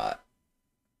slow or not.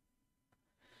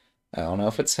 I don't know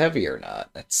if it's heavy or not.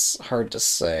 It's hard to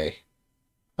say.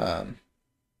 Um,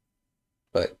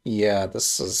 but yeah,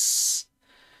 this is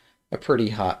a pretty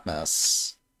hot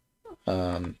mess.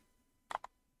 Um,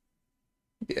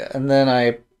 yeah, and then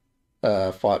I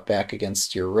fought back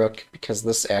against your rook because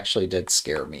this actually did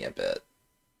scare me a bit.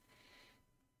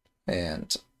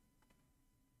 And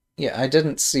yeah, I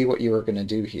didn't see what you were going to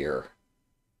do here.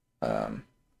 Um,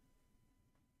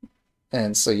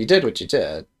 and so you did what you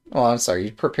did. Well, I'm sorry,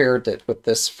 you prepared it with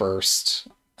this first.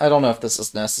 I don't know if this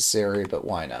is necessary, but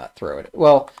why not throw it?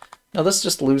 Well, no, this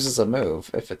just loses a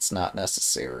move if it's not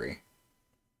necessary.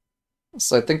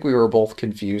 So I think we were both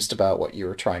confused about what you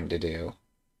were trying to do.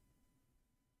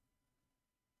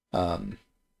 Um,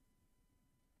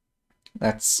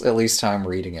 that's at least how I'm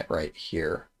reading it right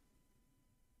here.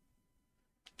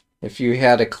 If you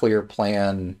had a clear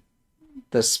plan,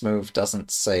 this move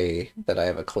doesn't say that I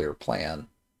have a clear plan.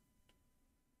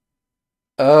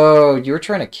 Oh, you were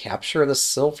trying to capture the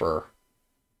silver.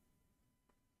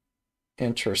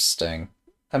 Interesting.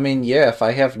 I mean, yeah, if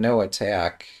I have no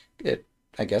attack,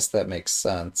 I guess that makes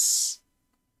sense.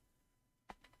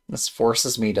 This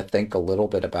forces me to think a little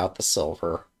bit about the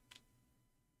silver.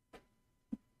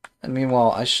 And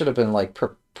meanwhile, I should have been like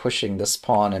pushing this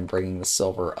pawn and bringing the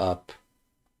silver up.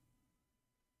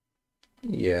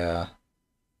 Yeah.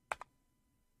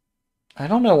 I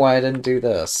don't know why I didn't do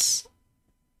this.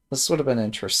 This would have been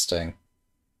interesting.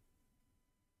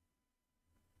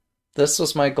 This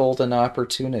was my golden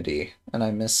opportunity, and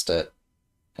I missed it,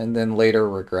 and then later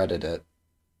regretted it.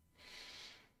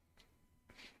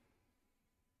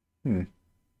 Hmm,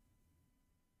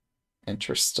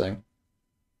 interesting.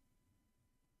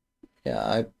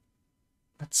 Yeah,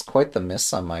 that's quite the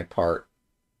miss on my part.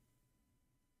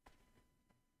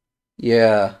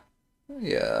 Yeah,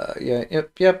 yeah,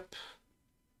 yep.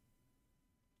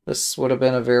 This would have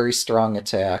been a very strong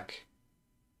attack.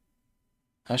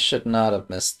 I should not have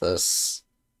missed this.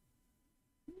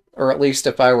 Or at least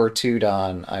if I were 2'd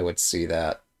on, I would see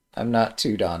that. I'm not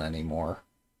 2'd on anymore.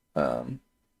 Um,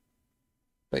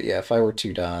 but yeah, if I were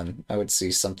 2'd on, I would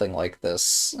see something like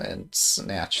this and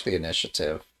snatch the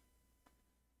initiative.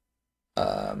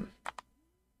 Um,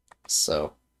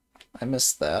 so I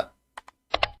missed that.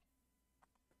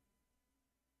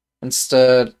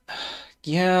 Instead,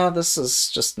 yeah, this is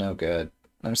just no good.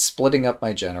 I'm splitting up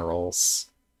my generals,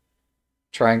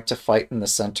 trying to fight in the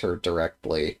center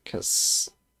directly, because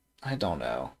I don't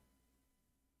know.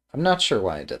 I'm not sure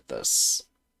why I did this.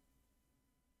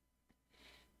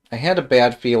 I had a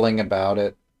bad feeling about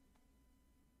it.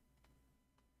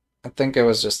 I think I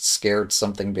was just scared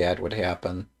something bad would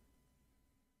happen.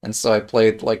 And so I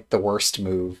played like the worst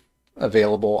move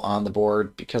available on the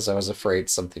board because I was afraid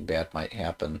something bad might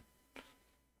happen.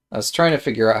 I was trying to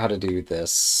figure out how to do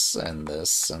this and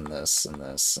this and this and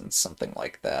this and something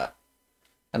like that.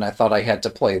 And I thought I had to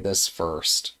play this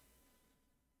first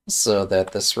so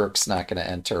that this rook's not going to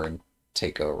enter and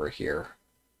take over here.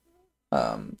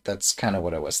 That's kind of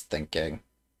what I was thinking.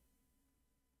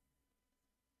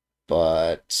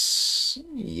 But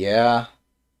yeah,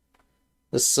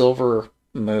 the silver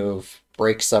move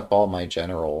breaks up all my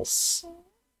generals.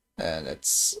 and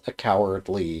it's a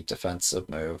cowardly defensive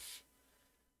move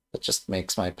that just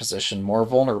makes my position more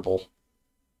vulnerable.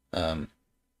 Um,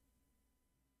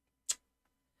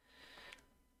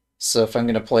 so if I'm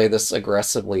going to play this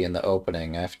aggressively in the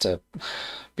opening, I have to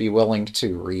be willing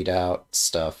to read out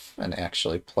stuff and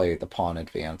actually play the pawn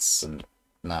advance and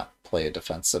not play a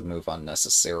defensive move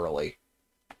unnecessarily.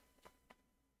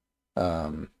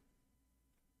 Because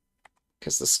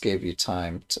this gave you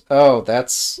time to... Oh,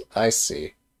 that's... I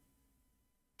see.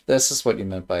 This is what you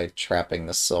meant by trapping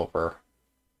the silver.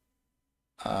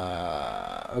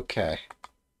 Okay.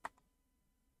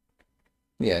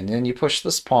 Yeah, and then you push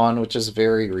this pawn, which is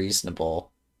very reasonable.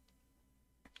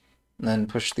 And then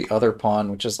push the other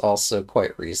pawn, which is also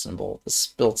quite reasonable. This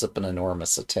builds up an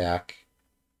enormous attack.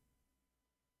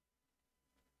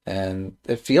 And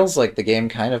it feels like the game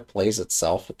kind of plays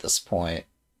itself at this point.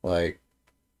 Like,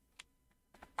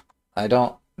 I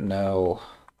don't know.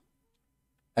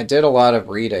 I did a lot of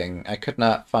reading. I could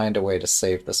not find a way to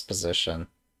save this position.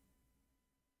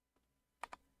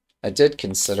 I did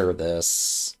consider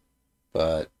this,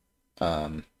 but,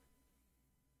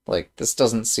 like, this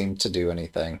doesn't seem to do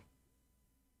anything.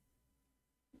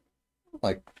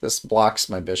 Like, this blocks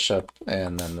my bishop,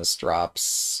 and then this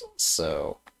drops,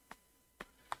 so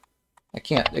I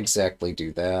can't exactly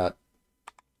do that.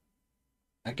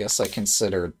 I guess I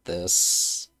considered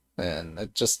this, and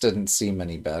it just didn't seem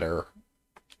any better.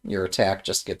 Your attack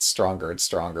just gets stronger and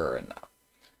stronger, and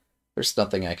there's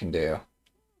nothing I can do.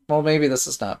 Well, maybe this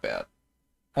is not bad.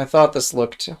 I thought this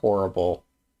looked horrible.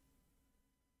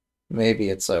 Maybe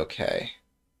it's okay.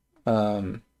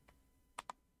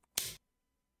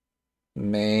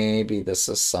 Maybe this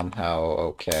is somehow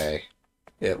okay.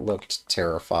 It looked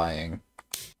terrifying.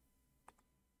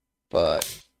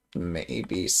 But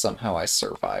maybe somehow I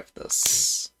survived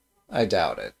this. I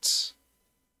doubt it.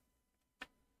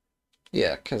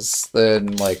 Yeah, because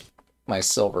then, like, my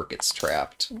silver gets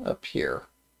trapped up here.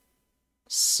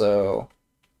 So,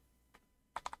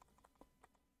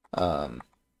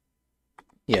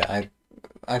 yeah,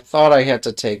 I thought I had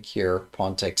to take here.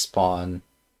 Pawn takes pawn.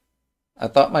 I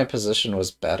thought my position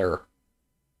was better.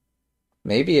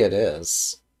 Maybe it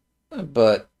is.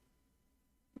 But,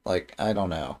 like, I don't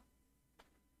know.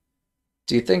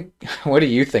 Do you think... What do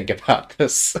you think about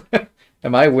this?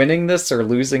 Am I winning this or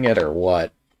losing it or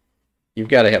what? You've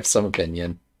got to have some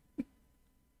opinion.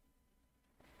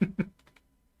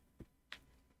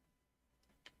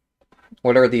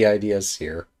 What are the ideas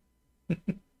here?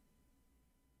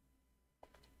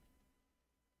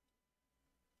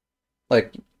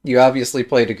 Like, you obviously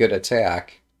played a good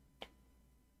attack.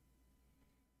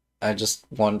 I just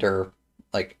wonder,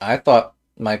 like, I thought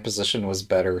my position was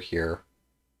better here.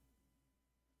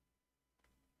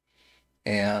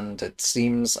 And it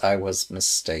seems I was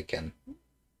mistaken.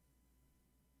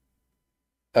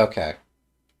 Okay.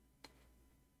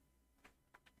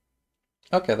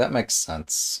 Okay, that makes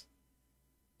sense.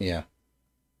 Yeah.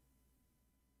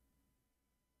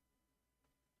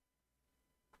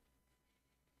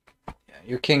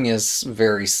 Your king is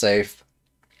very safe.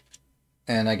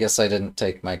 And I guess I didn't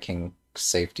take my king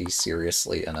safety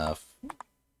seriously enough.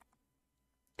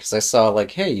 Because I saw,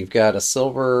 like, hey, you've got a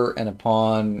silver and a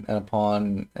pawn and a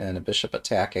pawn and a bishop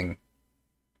attacking.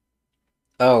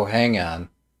 Oh, hang on.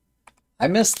 I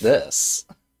missed this.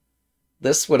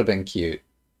 This would have been cute.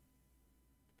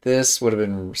 This would have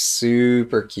been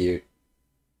super cute.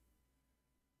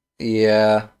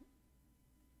 Yeah.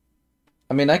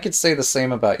 I mean, I could say the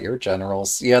same about your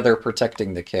generals. Yeah, they're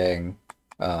protecting the king.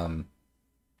 Um,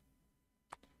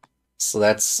 so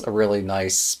that's a really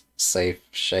nice, safe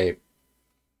shape.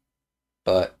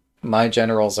 But my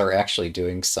generals are actually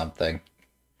doing something.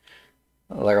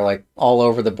 They're like all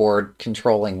over the board,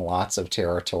 controlling lots of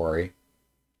territory.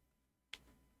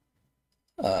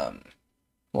 Um,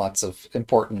 Lots of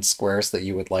important squares that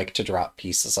you would like to drop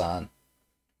pieces on.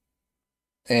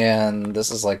 And this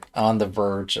is like on the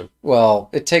verge of, well,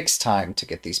 it takes time to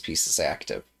get these pieces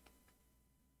active.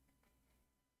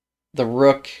 The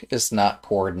rook is not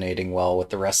coordinating well with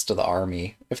the rest of the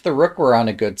army. If the rook were on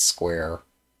a good square,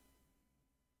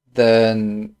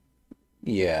 then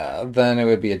yeah, then it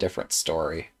would be a different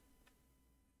story.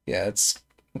 Yeah, it's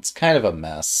kind of a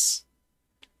mess.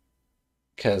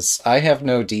 Because I have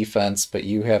no defense, but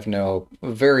you have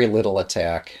very little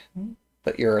attack.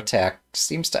 But your attack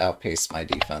seems to outpace my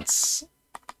defense.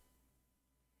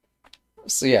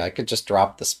 So yeah, I could just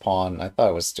drop this pawn. I thought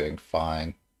I was doing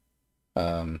fine.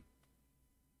 In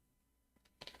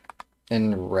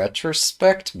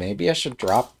retrospect, maybe I should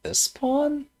drop this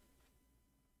pawn?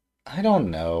 I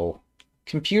don't know.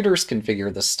 Computers can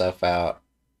figure this stuff out.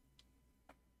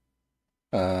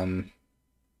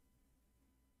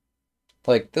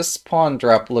 Like, this pawn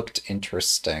drop looked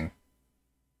interesting.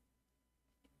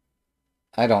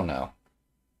 I don't know.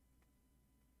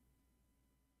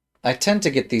 I tend to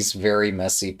get these very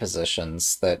messy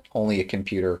positions that only a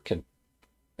computer could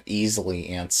easily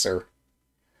answer.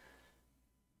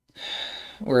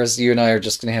 Whereas you and I are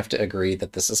just going to have to agree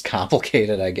that this is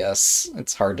complicated, I guess.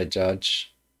 It's hard to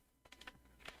judge.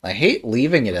 I hate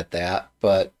leaving it at that,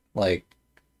 but, like,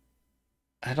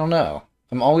 I don't know.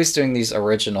 I'm always doing these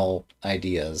original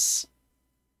ideas.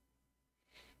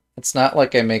 It's not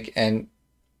like I make, and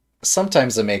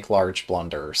sometimes I make large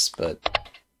blunders, but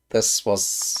this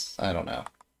was, I don't know.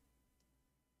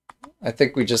 I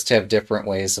think we just have different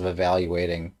ways of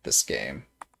evaluating this game.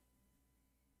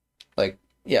 Like,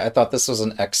 yeah, I thought this was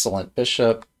an excellent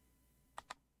bishop,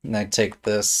 and I'd take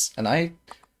this, and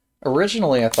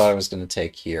originally I thought I was going to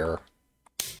take here,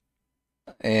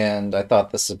 and I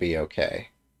thought this would be okay.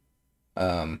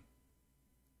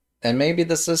 And maybe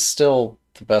this is still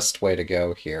the best way to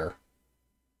go here.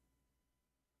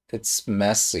 It's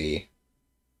messy.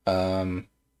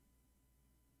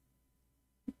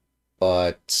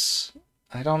 But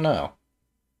I don't know.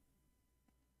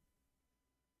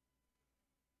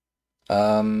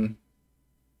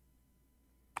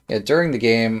 Yeah, during the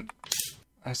game,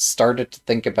 I started to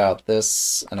think about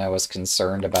this, and I was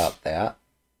concerned about that.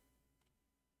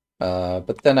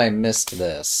 But then I missed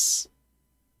this.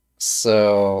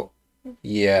 So,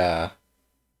 yeah.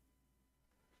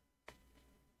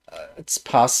 It's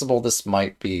possible this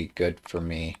might be good for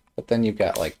me. But then you've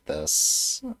got, like,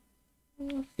 this.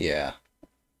 Yeah.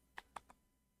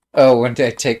 Oh, when did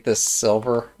I take this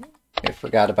silver? I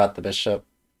forgot about the bishop.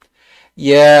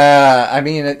 Yeah, I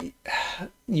mean,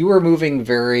 you were moving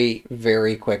very,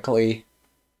 very quickly,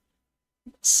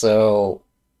 so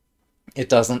it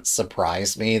doesn't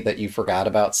surprise me that you forgot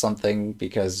about something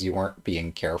because you weren't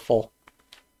being careful.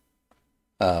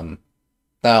 Um,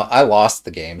 Now, I lost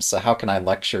the game, so how can I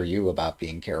lecture you about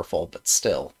being careful? But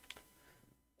still,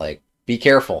 like, be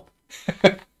careful.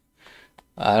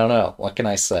 I don't know. What can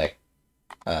I say?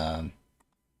 Um,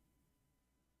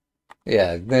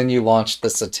 yeah, then you launched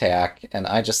this attack, and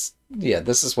yeah,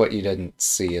 this is what you didn't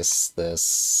see is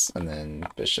this, and then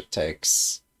bishop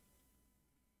takes.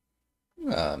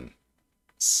 Um,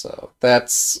 so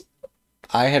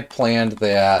I had planned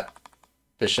that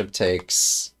bishop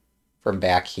takes from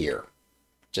back here,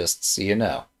 just so you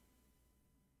know.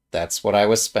 That's what I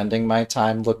was spending my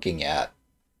time looking at,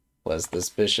 was this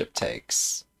bishop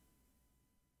takes.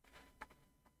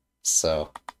 So,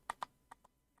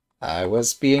 I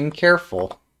was being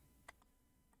careful,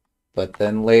 but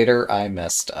then later I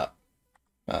messed up.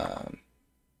 Um,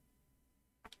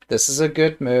 this is a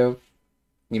good move.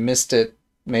 You missed it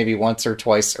maybe once or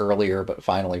twice earlier, but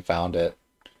finally found it.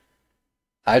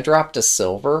 I dropped a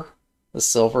silver. The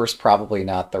silver is probably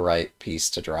not the right piece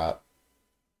to drop.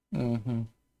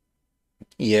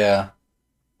 Yeah.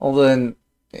 Well then,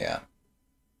 yeah.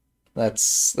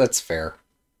 That's fair.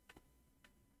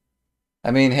 I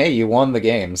mean, hey, you won the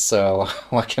game, so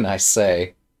what can I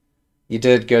say? You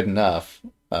did good enough.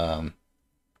 Um,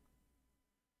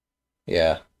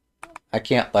 yeah. I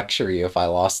can't lecture you if I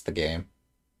lost the game.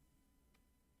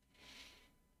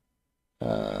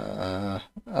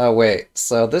 Oh wait,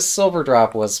 so this silver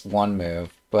drop was one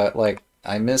move, but like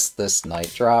I missed this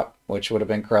knight drop, which would have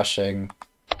been crushing.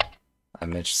 I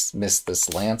missed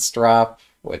this lance drop,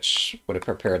 which would have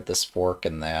prepared this fork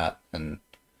and that, and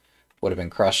would have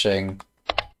been crushing.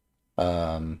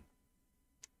 Um,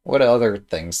 what other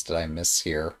things did I miss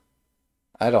here?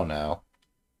 I don't know.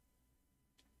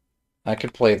 I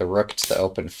could play the rook to the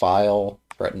open file,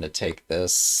 threaten to take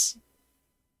this.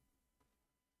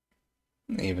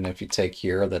 Even if you take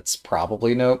here, that's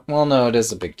probably no... Well, no, it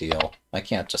is a big deal. I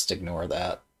can't just ignore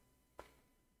that.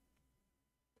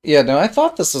 Yeah, no, I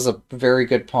thought this was a very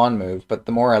good pawn move, but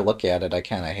the more I look at it, I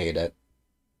kind of hate it.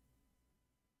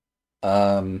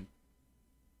 Um,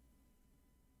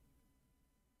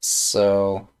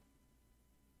 so...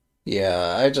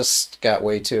 Yeah, I just got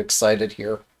way too excited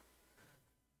here.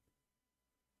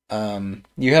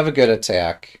 You have a good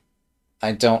attack.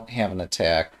 I don't have an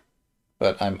attack,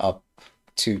 but I'm up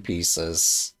two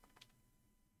pieces,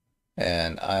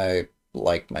 and I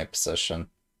like my position.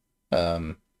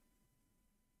 Um,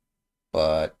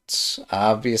 but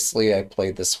obviously I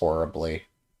played this horribly.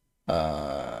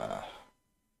 Uh,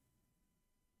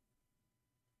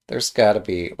 there's gotta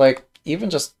be, like, even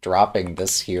just dropping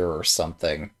this here or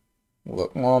something.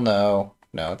 Well, no.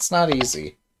 No, it's not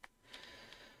easy.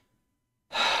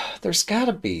 There's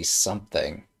gotta be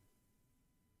something.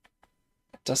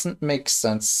 It doesn't make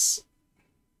sense.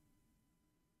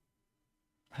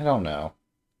 I don't know.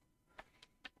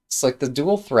 It's like the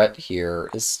dual threat here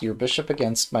is your bishop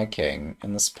against my king,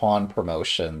 and this pawn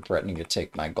promotion threatening to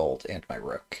take my gold and my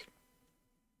rook.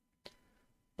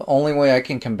 The only way I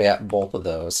can combat both of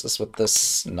those is with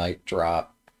this knight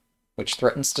drop, which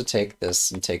threatens to take this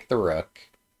and take the rook,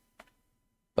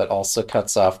 but also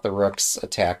cuts off the rook's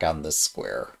attack on this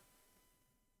square.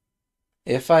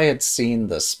 If I had seen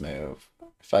this move,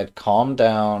 if I'd calmed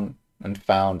down and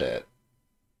found it,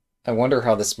 I wonder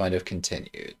how this might have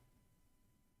continued.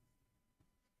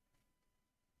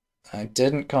 I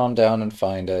didn't calm down and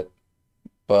find it,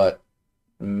 but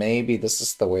maybe this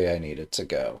is the way I need it to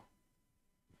go.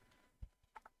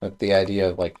 With the idea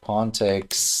of like pawn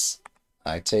takes,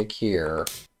 I take here,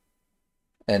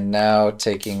 and now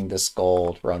taking this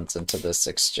gold runs into this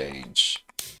exchange.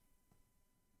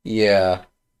 Yeah.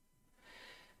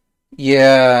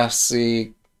 Yeah,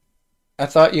 see, I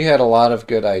thought you had a lot of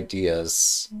good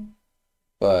ideas,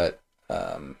 but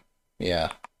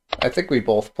yeah. I think we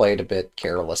both played a bit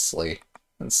carelessly,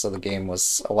 and so the game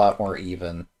was a lot more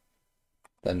even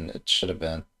than it should have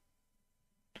been.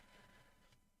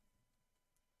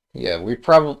 Yeah,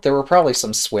 there were probably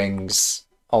some swings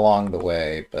along the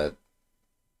way, but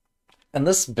and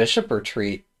this bishop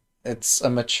retreat, it's a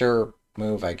mature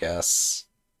move, I guess.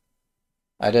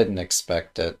 I didn't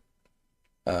expect it.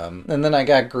 And then I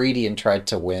got greedy and tried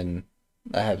to win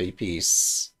a heavy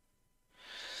piece.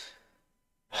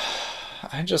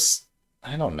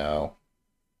 I don't know.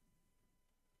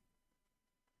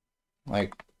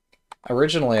 Like,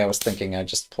 originally I was thinking I'd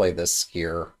just play this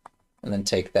here and then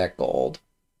take that gold.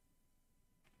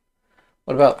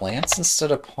 What about lance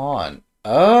instead of pawn?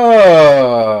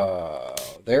 Oh,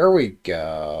 there we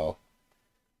go.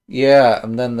 Yeah,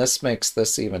 and then this makes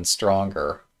this even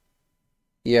stronger.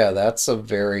 Yeah, that's a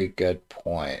very good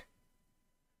point.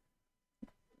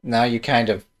 Now you kind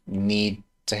of need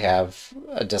to have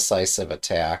a decisive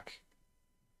attack.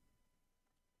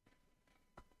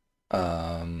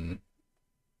 Um,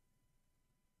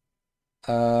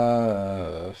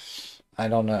 uh, I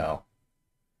don't know.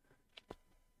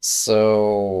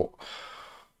 So,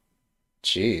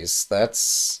 geez,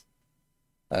 that's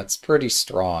pretty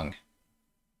strong.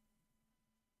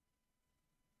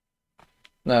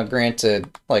 Now,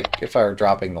 granted, like, if I were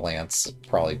dropping the lance, I'd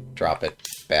probably drop it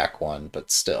back one,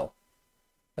 but still.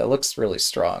 That looks really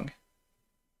strong.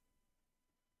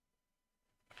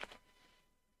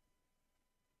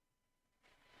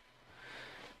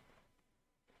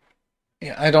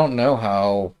 Yeah, I don't know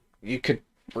how you could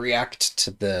react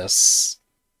to this.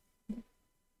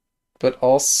 But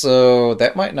also,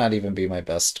 that might not even be my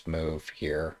best move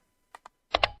here.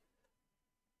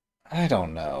 I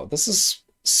don't know. This is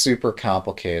super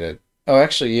complicated. Oh,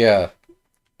 actually, yeah.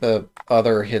 The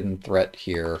other hidden threat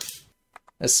here.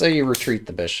 Let's say you retreat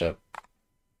the bishop.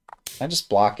 I just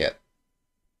block it.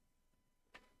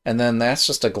 And then that's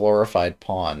just a glorified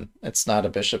pawn. It's not a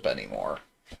bishop anymore.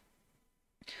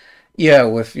 Yeah,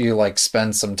 if you like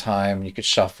spend some time, you could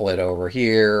shuffle it over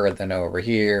here and then over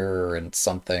here and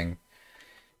something.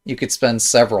 You could spend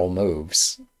several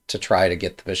moves to try to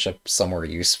get the bishop somewhere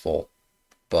useful,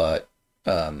 but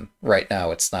right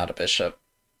now it's not a bishop.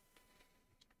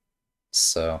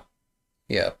 So,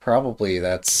 yeah, probably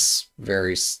that's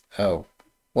very... Oh,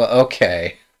 well,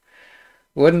 okay.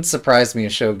 Wouldn't surprise me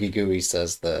if Shogi Gui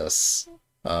says this.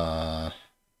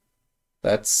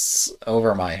 That's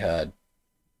over my head.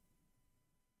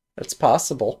 It's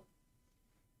possible.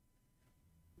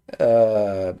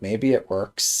 Maybe it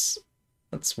works.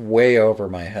 That's way over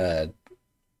my head.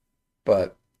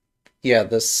 But, yeah,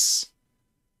 this...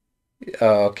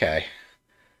 okay.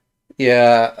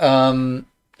 Yeah,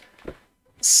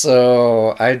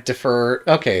 so I defer...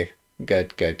 Okay,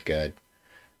 good, good, good.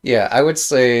 Yeah, I would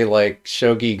say, like,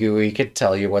 Shogi Gui could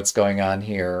tell you what's going on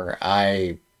here.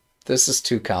 This is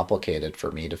too complicated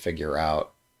for me to figure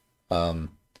out.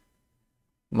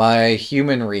 My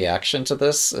human reaction to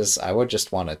this is I would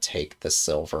just want to take the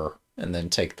silver and then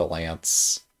take the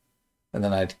lance. And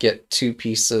then I'd get two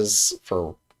pieces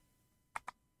for,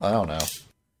 I don't know.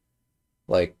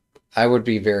 Like, I would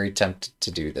be very tempted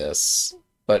to do this.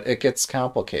 But it gets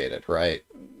complicated, right?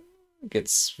 It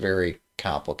gets very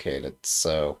complicated,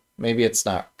 so maybe it's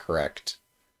not correct.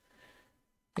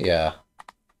 Yeah.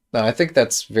 No, I think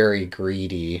that's very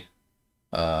greedy.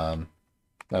 No,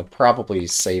 probably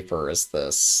safer is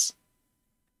this,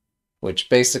 which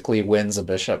basically wins a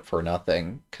bishop for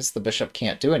nothing, because the bishop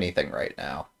can't do anything right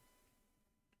now.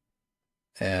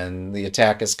 And the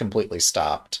attack is completely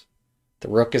stopped. The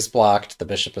rook is blocked, the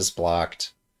bishop is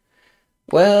blocked.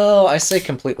 Well, I say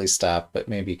completely stopped, but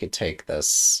maybe you could take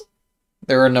this.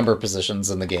 There are a number of positions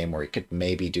in the game where you could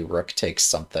maybe do rook takes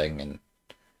something, and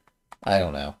I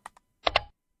don't know.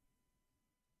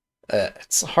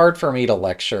 It's hard for me to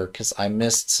lecture because I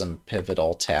missed some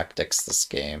pivotal tactics this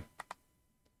game.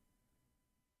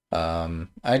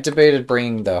 I debated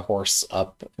bringing the horse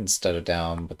up instead of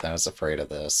down, but then I was afraid of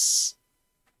this.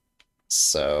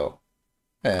 So,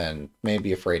 and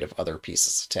maybe afraid of other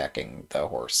pieces attacking the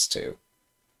horse too.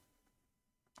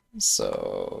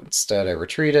 So instead I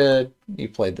retreated, you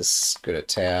played this good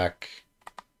attack.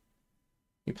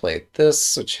 You played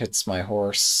this, which hits my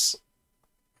horse,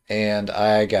 and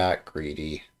I got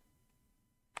greedy.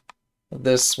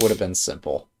 This would have been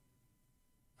simple.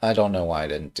 I don't know why I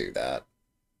didn't do that.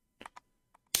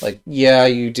 Like, yeah,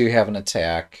 you do have an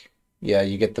attack. Yeah,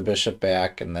 you get the bishop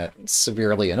back, and that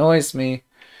severely annoys me.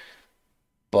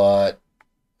 But,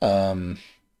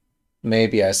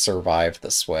 maybe I survive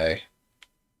this way.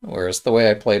 Whereas the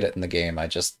way I played it in the game, I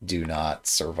just do not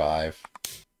survive.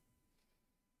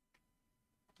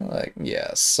 Like,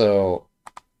 yeah, so...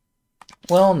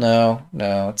 Well, no,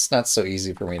 it's not so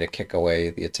easy for me to kick away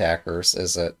the attackers,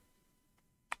 is it?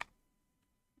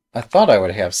 I thought I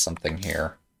would have something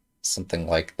here. Something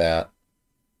like that.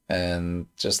 And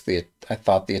just I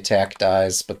thought the attack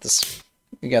dies, but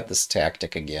we got this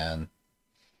tactic again.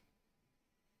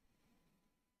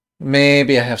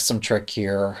 Maybe I have some trick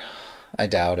here. I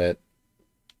doubt it.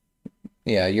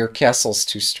 Yeah, your castle's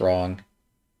too strong.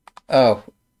 Oh.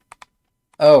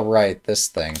 Oh, right, this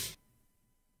thing.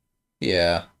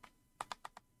 Yeah.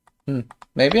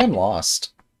 Maybe I'm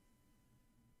lost.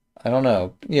 I don't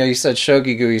know. Yeah, you said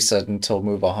Shogigu, you said until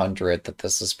move 100 that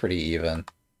this is pretty even.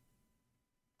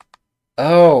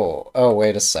 Oh,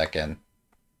 wait a second.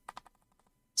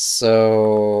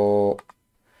 So,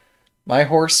 my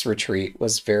horse retreat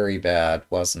was very bad,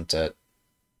 wasn't it?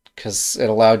 Because it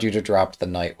allowed you to drop the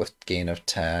knight with gain of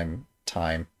time.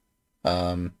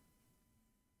 Um,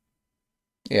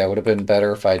 yeah, it would have been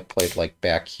better if I'd played, like,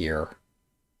 back here.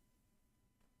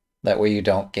 That way you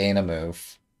don't gain a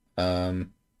move.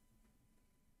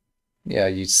 Yeah,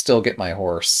 you still get my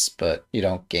horse, but you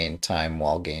don't gain time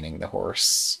while gaining the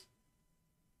horse.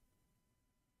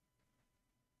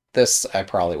 This, I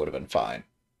probably would have been fine.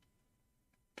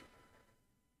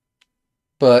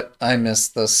 But I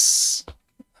missed this.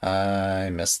 I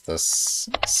missed this.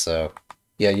 So,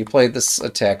 yeah, you played this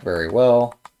attack very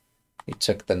well. You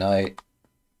took the knight.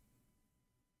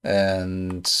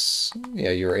 And,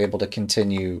 yeah, you were able to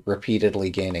continue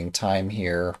repeatedly gaining time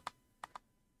here.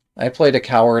 I played a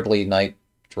cowardly knight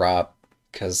drop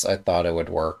because I thought it would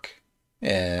work.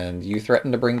 And you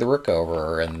threatened to bring the rook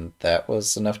over, and that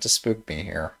was enough to spook me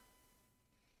here.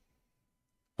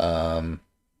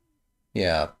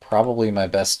 Yeah, probably my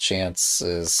best chance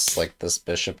is like this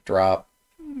bishop drop,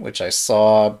 which I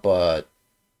saw, but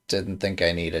didn't think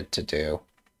I needed to do.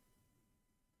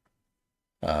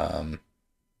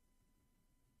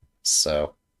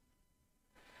 So,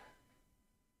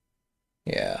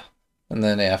 yeah. And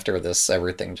then after this,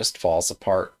 everything just falls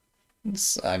apart.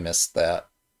 I missed that.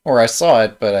 Or I saw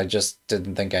it, but I just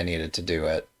didn't think I needed to do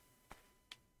it.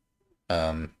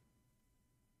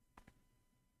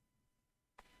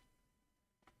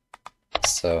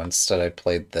 So instead I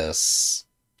played this.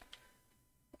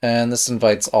 And this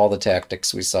invites all the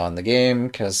tactics we saw in the game,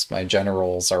 because my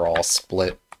generals are all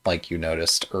split, like you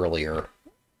noticed earlier.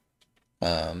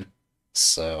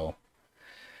 So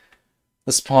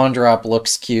this pawn drop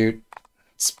looks cute.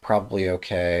 It's probably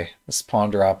okay. This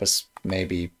pawn drop is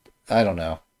maybe, I don't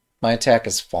know. My attack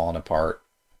has fallen apart.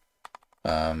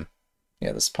 Yeah,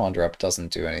 this pawn drop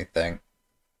doesn't do anything.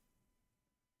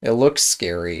 It looks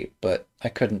scary, but I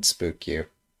couldn't spook you.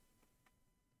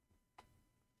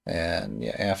 And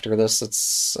yeah, after this,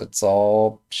 it's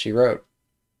all she wrote.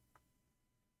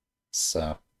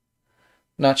 So,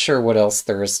 not sure what else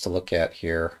there is to look at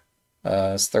here.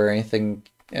 Is there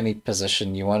any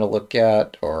position you want to look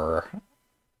at, or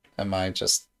am I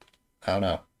just, I don't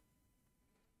know.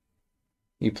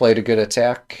 You played a good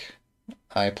attack.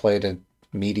 I played a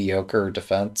mediocre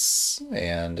defense,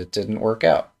 and it didn't work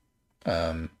out.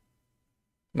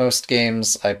 Most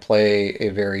games, I play a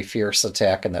very fierce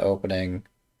attack in the opening.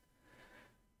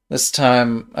 This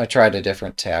time, I tried a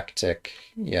different tactic.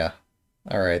 Yeah.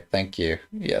 Alright, thank you.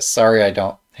 Yeah, sorry I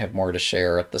don't have more to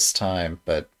share at this time,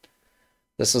 but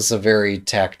this was a very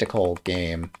tactical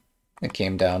game. It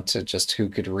came down to just who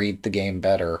could read the game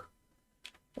better.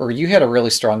 Or you had a really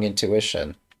strong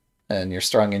intuition, and your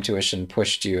strong intuition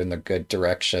pushed you in the good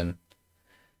direction.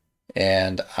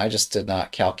 And I just did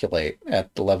not calculate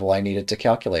at the level I needed to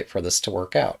calculate for this to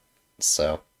work out.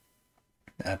 So,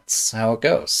 that's how it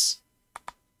goes.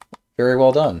 Very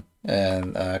well done,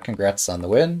 and congrats on the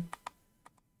win.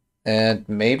 And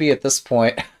maybe at this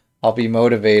point, I'll be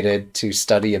motivated to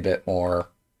study a bit more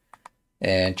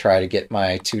and try to get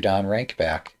my 2 dan rank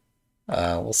back.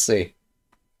 We'll see.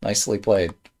 Nicely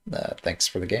played. Thanks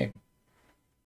for the game.